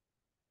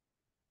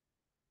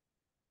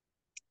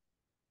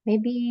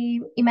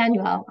 Maybe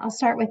Emmanuel, I'll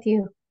start with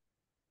you.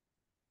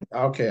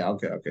 Okay.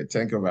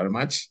 Thank you very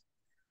much.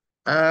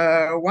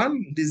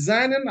 When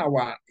designing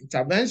our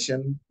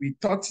intervention, we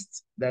thought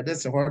that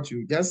this is what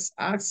you just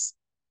asked,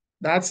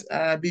 that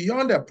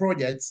beyond the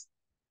project,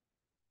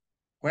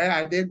 where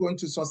are they going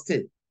to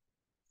sustain?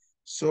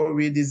 So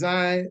we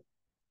designed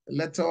a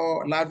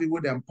little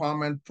livelihood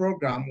empowerment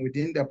program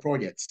within the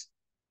project.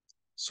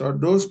 So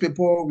those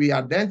people we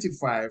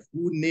identify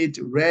who need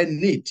rare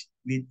need,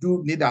 we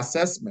do need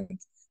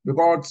assessment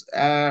because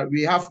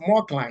we have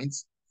more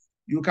clients.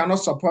 You cannot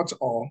support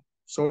all.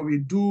 So we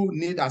do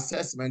need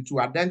assessment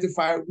to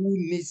identify who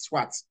needs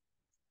what.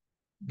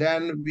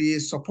 Then we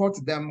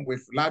support them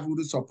with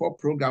livelihood support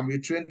program. We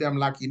train them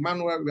like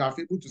Emmanuel. We are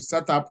able to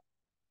set up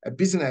a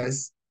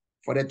business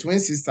for the twin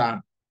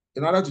sister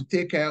in order to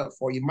take care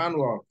for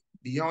Emmanuel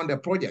beyond the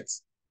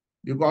project,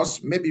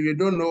 because maybe we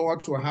don't know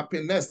what will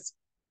happen next.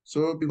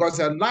 So because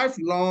a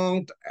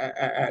lifelong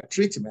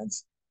treatment,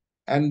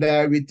 and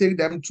we take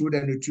them through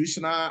the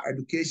nutritional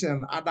education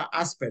and other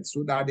aspects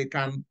so that they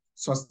can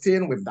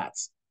sustain with that.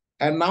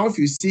 And now if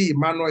you see,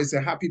 Emmanuel is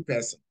a happy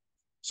person.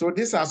 So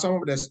these are some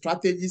of the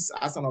strategies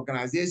as an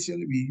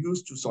organization we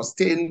use to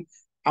sustain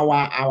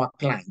our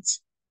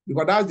clients,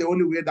 because that's the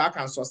only way that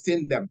can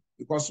sustain them,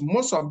 because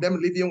most of them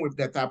living with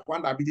the type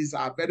 1 diabetes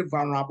are very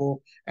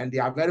vulnerable and they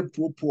are very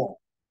poor.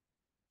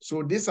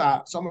 So these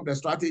are some of the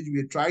strategies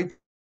we try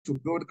to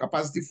build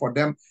capacity for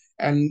them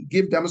and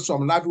give them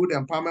some livelihood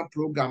empowerment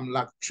program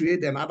like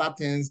trade and other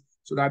things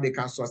so that they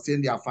can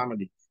sustain their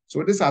family.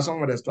 So these are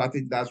some of the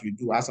strategies that we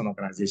do as an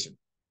organization.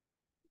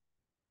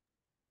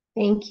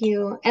 Thank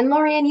you. And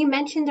Laurien, you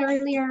mentioned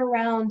earlier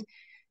around,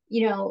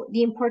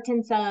 the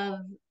importance of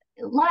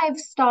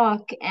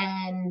livestock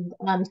and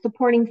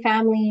supporting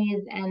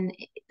families and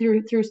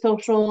through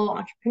social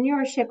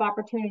entrepreneurship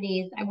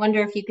opportunities. I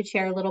wonder if you could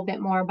share a little bit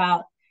more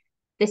about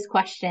this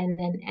question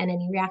and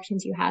any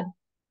reactions you had.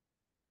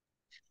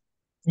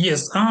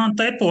 Yes,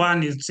 type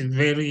 1 is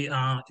very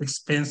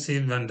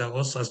expensive and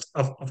also,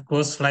 of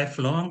course,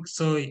 lifelong.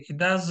 So it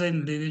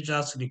doesn't really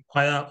just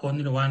require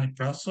only one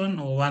person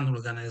or one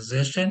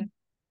organization.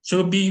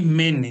 Should be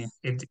many,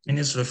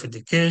 Ministry of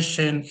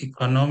Education,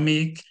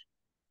 economic.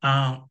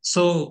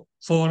 So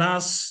for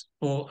us,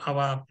 for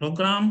our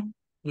program,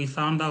 we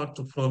found out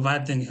to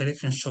providing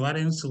health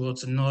insurance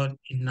was not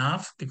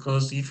enough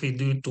because if we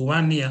do it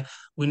 1 year,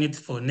 we need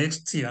for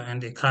next year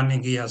and the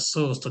coming year.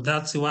 So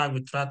that's why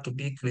we try to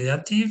be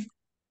creative.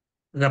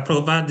 We are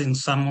providing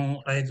some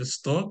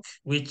livestock,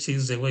 which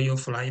is a way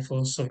of life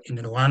also in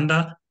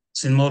Rwanda.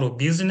 Small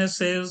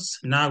businesses.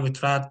 Now we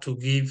try to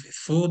give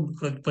food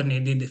because people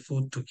need the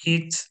food to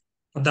eat.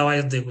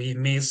 Otherwise, they will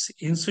miss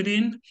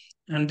insulin.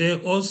 And they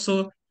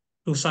also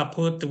to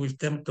support with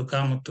them to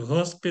come to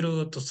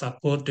hospital, to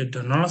support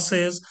the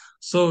nurses.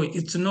 So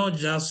it's not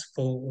just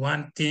for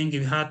one thing.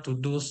 You have to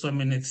do so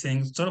many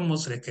things. It's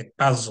almost like a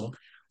puzzle.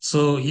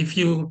 So if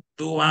you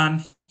do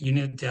one, you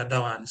need the other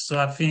one. So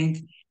I think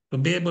to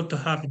be able to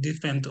have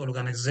different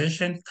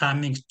organizations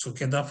coming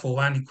together for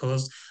one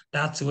cause,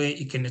 that's where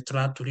it can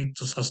try to lead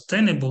to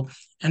sustainable.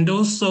 And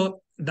also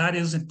that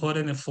is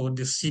important for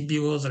the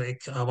CBOs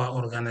like our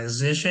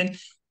organization.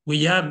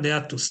 We are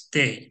there to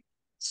stay.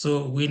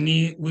 So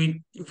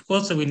of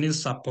course we need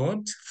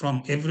support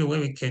from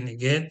everywhere we can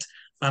get,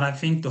 but I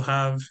think to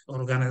have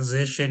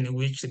organization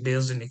which is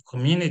based in the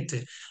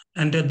community,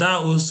 and that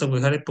also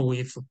will help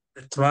with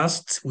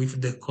trust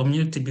with the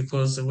community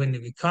because when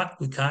we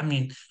come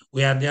in,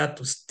 we are there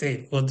to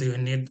stay because they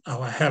need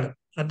our help.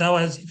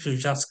 Otherwise, if you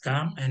just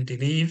come and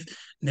leave,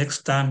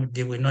 next time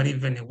they will not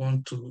even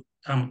want to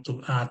come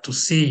to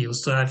see you.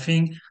 So I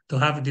think to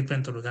have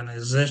different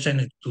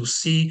organizations to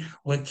see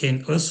what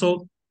can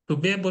also to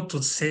be able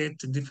to set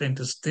different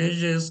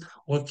stages,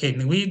 what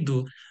can we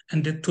do,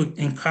 and to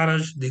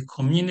encourage the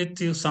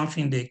community,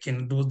 something they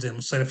can do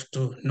themselves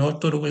to,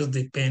 not always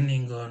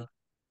depending on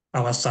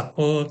our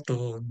support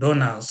to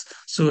donors.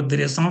 So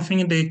there is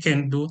something they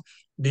can do.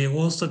 They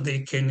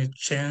can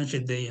change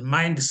their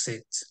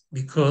mindset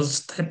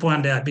because type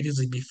 1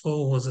 diabetes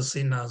before was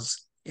seen as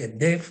a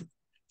death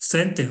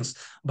sentence,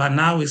 but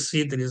now we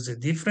see there is a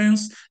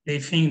difference. They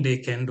think they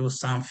can do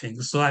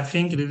something. So I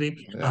think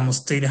really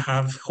still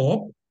have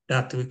hope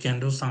that we can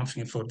do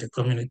something for the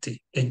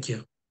community. Thank you.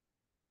 Thank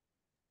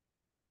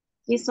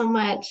you so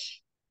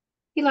much.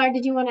 Pilar,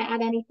 did you want to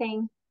add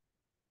anything?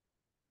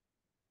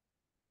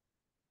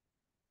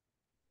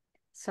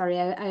 Sorry,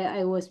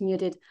 I was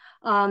muted.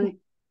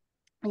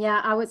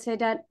 Yeah, I would say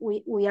that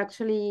we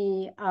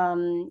actually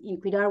in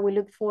CUI.D.AR we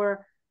look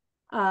for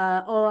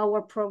all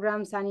our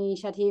programs and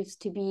initiatives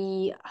to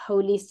be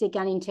holistic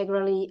and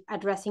integrally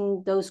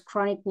addressing those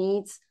chronic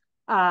needs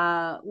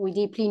we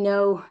deeply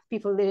know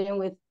people living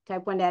with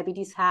type 1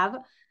 diabetes have.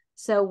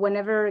 So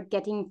whenever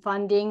getting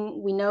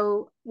funding, we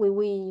know we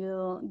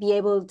will be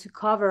able to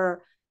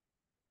cover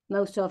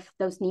most of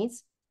those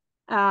needs.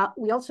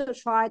 We also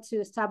try to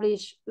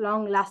establish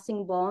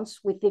long-lasting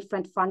bonds with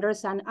different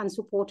funders and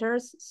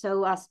supporters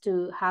so as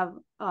to have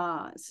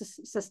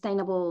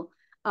sustainable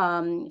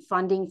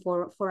funding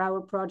for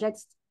our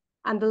projects.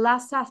 And the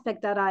last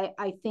aspect that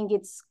I think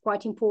it's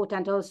quite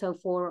important also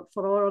for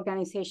all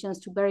organizations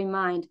to bear in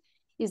mind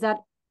is that,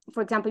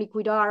 for example, in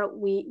CUI.D.AR,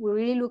 we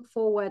really look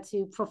forward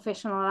to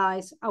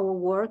professionalize our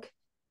work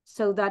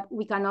so that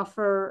we can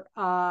offer,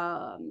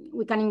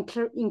 we can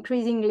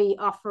increasingly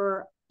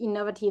offer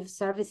innovative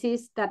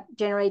services that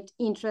generate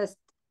interest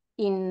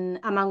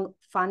among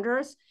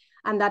funders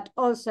and that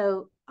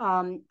also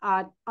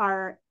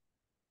are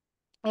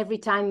every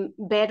time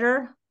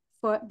better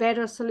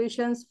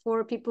solutions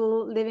for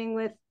people living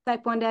with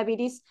type 1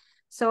 diabetes.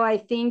 So I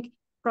think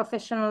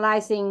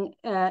professionalizing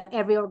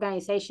every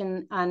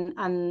organization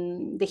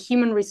and the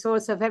human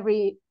resource of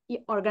every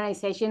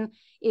organization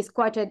is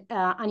quite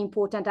an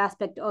important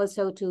aspect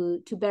also to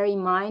bear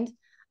in mind,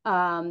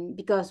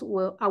 because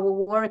our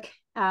work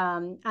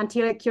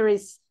until a cure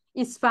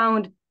is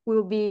found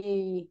will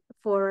be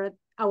for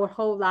our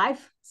whole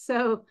life.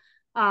 So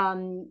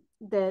to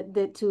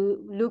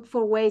look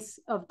for ways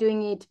of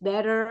doing it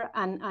better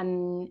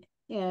and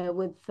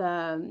with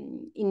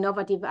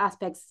innovative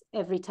aspects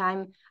every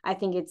time, I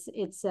think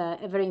it's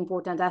a very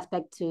important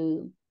aspect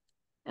to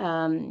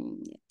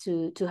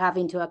have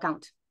into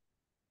account.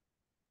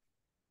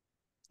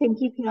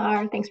 Thank you,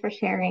 Pilar. Thanks for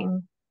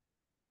sharing.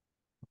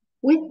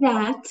 With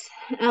that,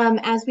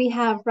 as we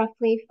have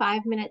roughly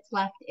 5 minutes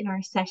left in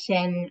our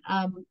session,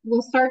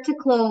 we'll start to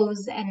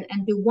close and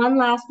do one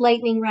last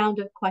lightning round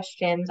of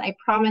questions. I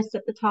promised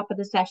at the top of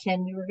the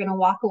session we were going to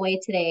walk away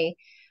today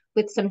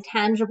with some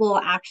tangible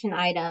action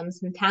items,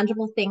 some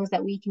tangible things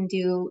that we can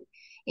do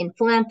in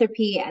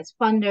philanthropy, as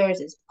funders,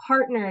 as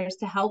partners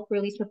to help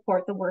really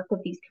support the work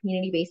of these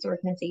community-based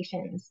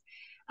organizations.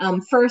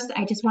 First,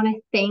 I just want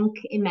to thank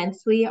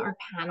immensely our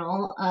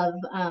panel of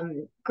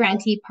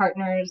grantee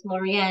partners,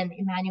 Laurien,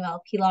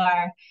 Emmanuel,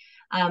 Pilar.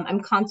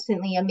 I'm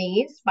constantly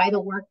amazed by the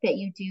work that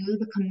you do,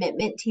 the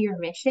commitment to your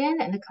mission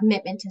and the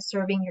commitment to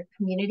serving your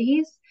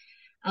communities.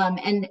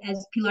 And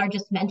as Pilar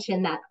just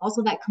mentioned, that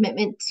also that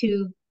commitment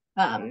to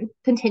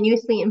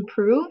continuously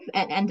improve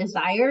and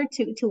desire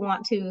to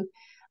want to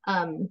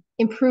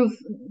improve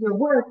your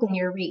work and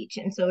your reach.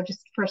 And so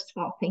just first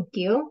of all, thank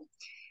you.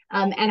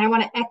 And I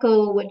want to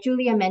echo what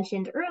Julia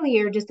mentioned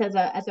earlier, just as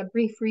a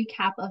brief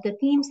recap of the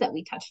themes that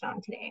we touched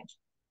on today.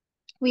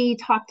 We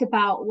talked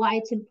about why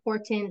it's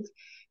important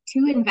to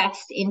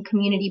invest in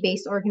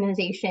community-based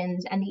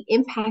organizations and the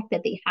impact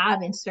that they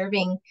have in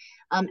serving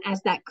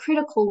as that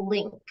critical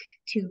link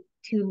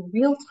to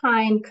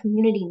real-time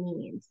community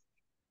needs.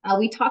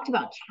 We talked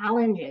about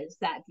challenges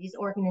that these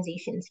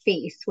organizations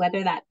face,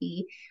 whether that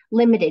be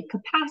limited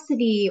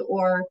capacity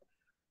or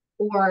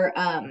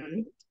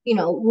working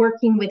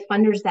with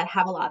funders that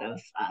have a lot of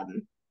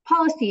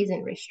policies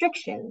and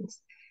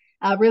restrictions.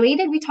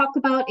 Related, we talked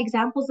about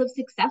examples of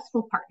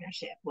successful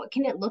partnership. What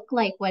can it look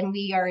like when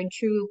we are in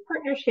true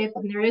partnership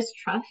and there is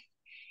trust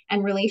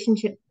and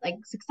relationship, like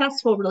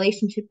successful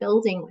relationship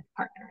building with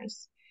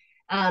partners?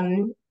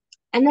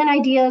 And then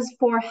ideas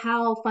for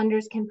how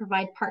funders can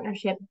provide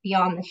partnership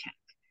beyond the check,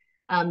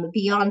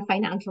 beyond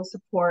financial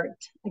support.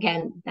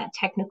 Again, that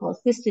technical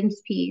assistance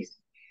piece.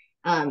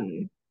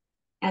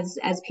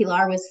 As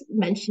Pilar was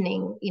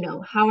mentioning,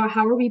 how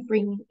are we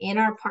bringing in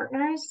our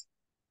partners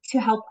to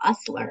help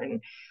us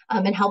learn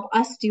and help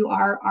us do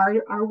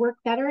our work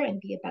better and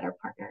be a better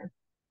partner.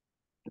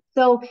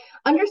 So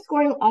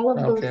underscoring all of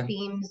those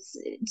themes,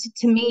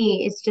 to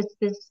me, is just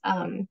this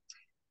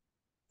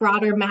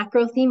broader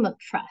macro theme of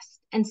trust.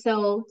 And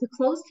so to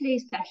close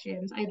today's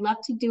sessions, I'd love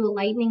to do a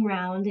lightning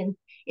round and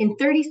in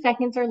 30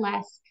 seconds or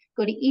less,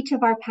 go to each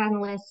of our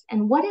panelists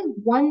and what is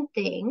one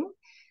thing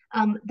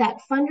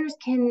that funders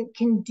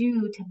can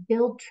do to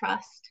build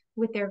trust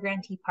with their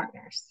grantee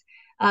partners.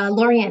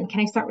 Laurien, can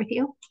I start with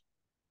you?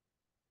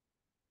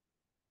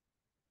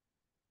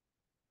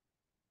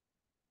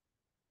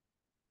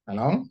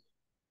 Hello?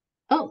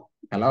 Oh.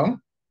 Hello?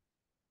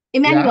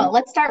 Emmanuel,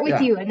 let's start with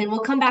you, and then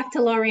we'll come back to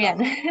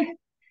Laurien.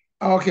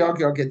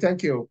 Okay.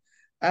 Thank you.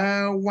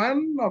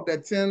 One of the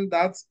things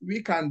that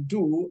we can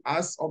do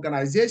as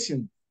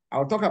organization,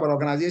 I'll talk about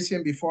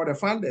organization before the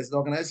funders. The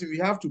organization, we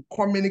have to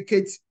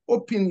communicate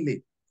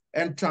openly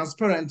and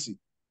transparently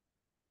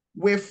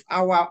with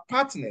our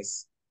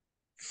partners.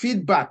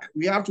 Feedback,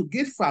 we have to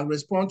give and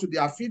respond to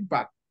their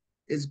feedback.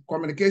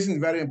 Communication is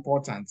very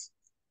important.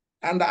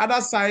 And the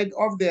other side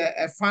of the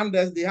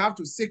funders, they have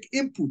to seek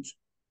input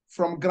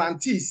from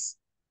grantees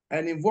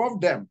and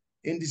involve them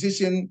in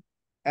decision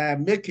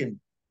making,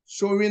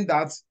 showing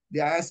that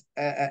their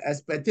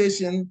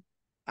expectations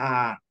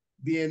are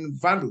being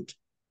valued.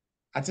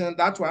 I think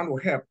that one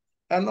will help.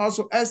 And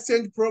also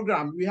exchange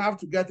program, we have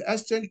to get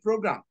exchange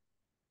program.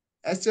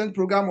 Exchange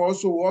program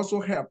will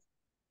also help.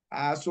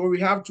 So we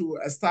have to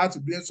start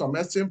doing some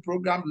exchange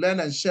program,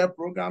 learn and share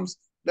programs.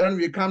 Then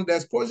we come, the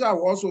exposure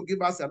will also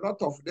give us a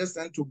lot of this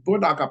and to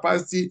build our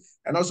capacity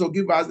and also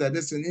give us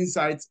this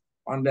insights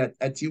on the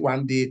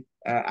T1D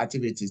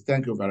activities.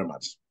 Thank you very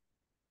much.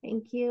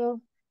 Thank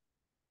you.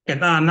 And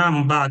now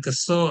I'm back.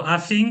 So I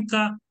think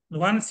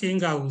one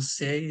thing I would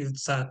say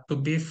is to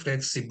be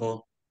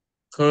flexible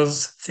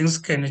because things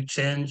can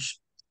change.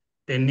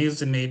 The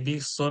needs may be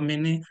so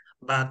many,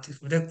 but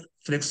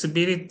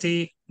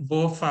flexibility,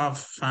 both our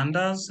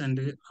funders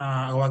and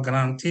our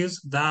grantees,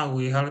 that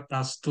will help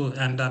us too.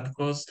 And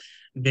because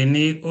they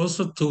need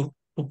also to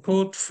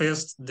put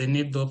first the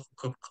need of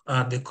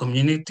the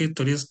community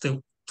to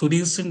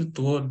listen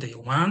to what they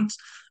want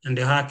and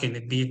how can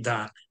it be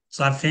done.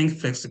 So I think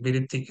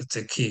flexibility is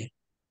the key.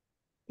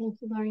 Thank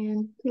you,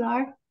 Laurien.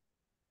 Pilar?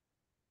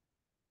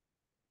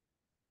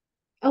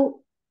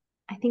 Oh,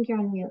 I think you're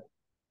on mute.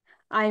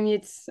 I'm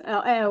mute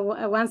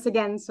once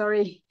again,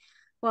 sorry.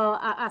 Well,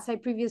 as I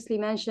previously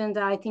mentioned,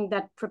 I think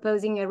that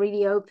proposing a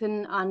really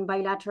open and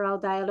bilateral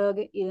dialogue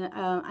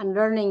and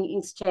learning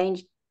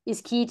exchange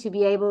is key to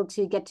be able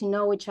to get to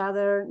know each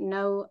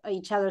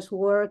other's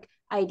work,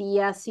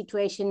 ideas,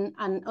 situation,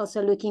 and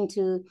also looking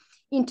to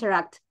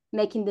interact,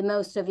 making the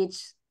most of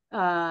each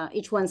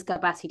one's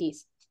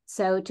capacities.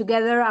 So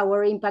together,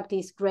 our impact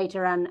is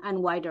greater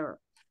and wider.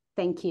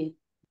 Thank you.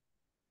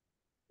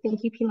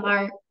 Thank you,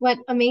 Pilar. What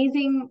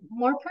amazing,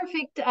 more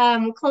perfect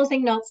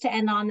closing notes to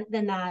end on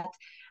than that.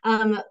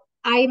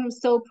 I'm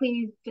so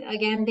pleased.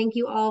 Again, thank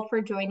you all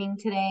for joining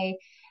today.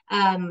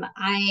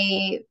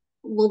 I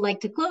would like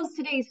to close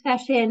today's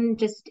session.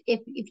 Just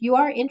if you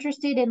are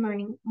interested in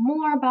learning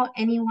more about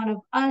any one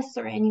of us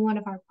or any one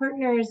of our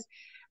partners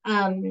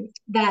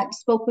that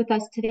spoke with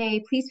us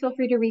today, please feel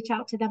free to reach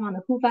out to them on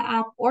the Whova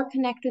app or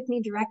connect with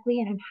me directly,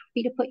 and I'm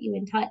happy to put you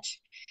in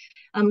touch.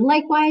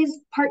 Likewise,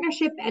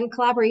 partnership and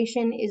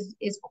collaboration is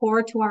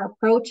core to our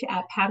approach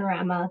at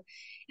Panorama,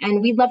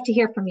 and we'd love to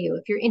hear from you.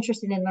 If you're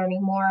interested in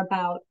learning more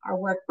about our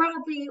work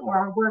broadly or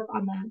our work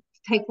on the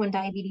Type 1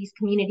 Diabetes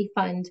Community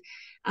Fund,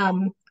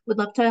 we'd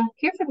love to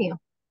hear from you.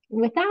 And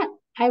with that,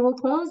 I will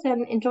close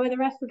and enjoy the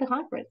rest of the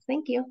conference.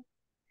 Thank you.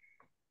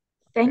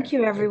 Thank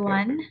you,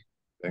 everyone.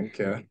 Thank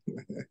you.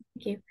 Thank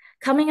you.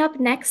 Coming up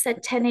next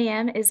at 10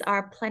 a.m. is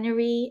our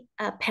plenary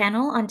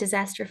panel on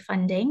disaster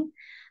funding.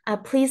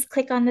 Please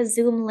click on the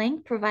Zoom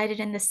link provided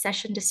in the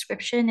session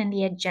description and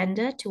the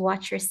agenda to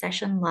watch your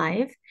session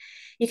live.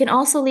 You can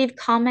also leave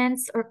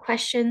comments or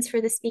questions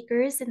for the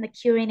speakers in the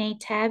Q&A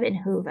tab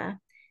in Whova.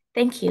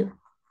 Thank you.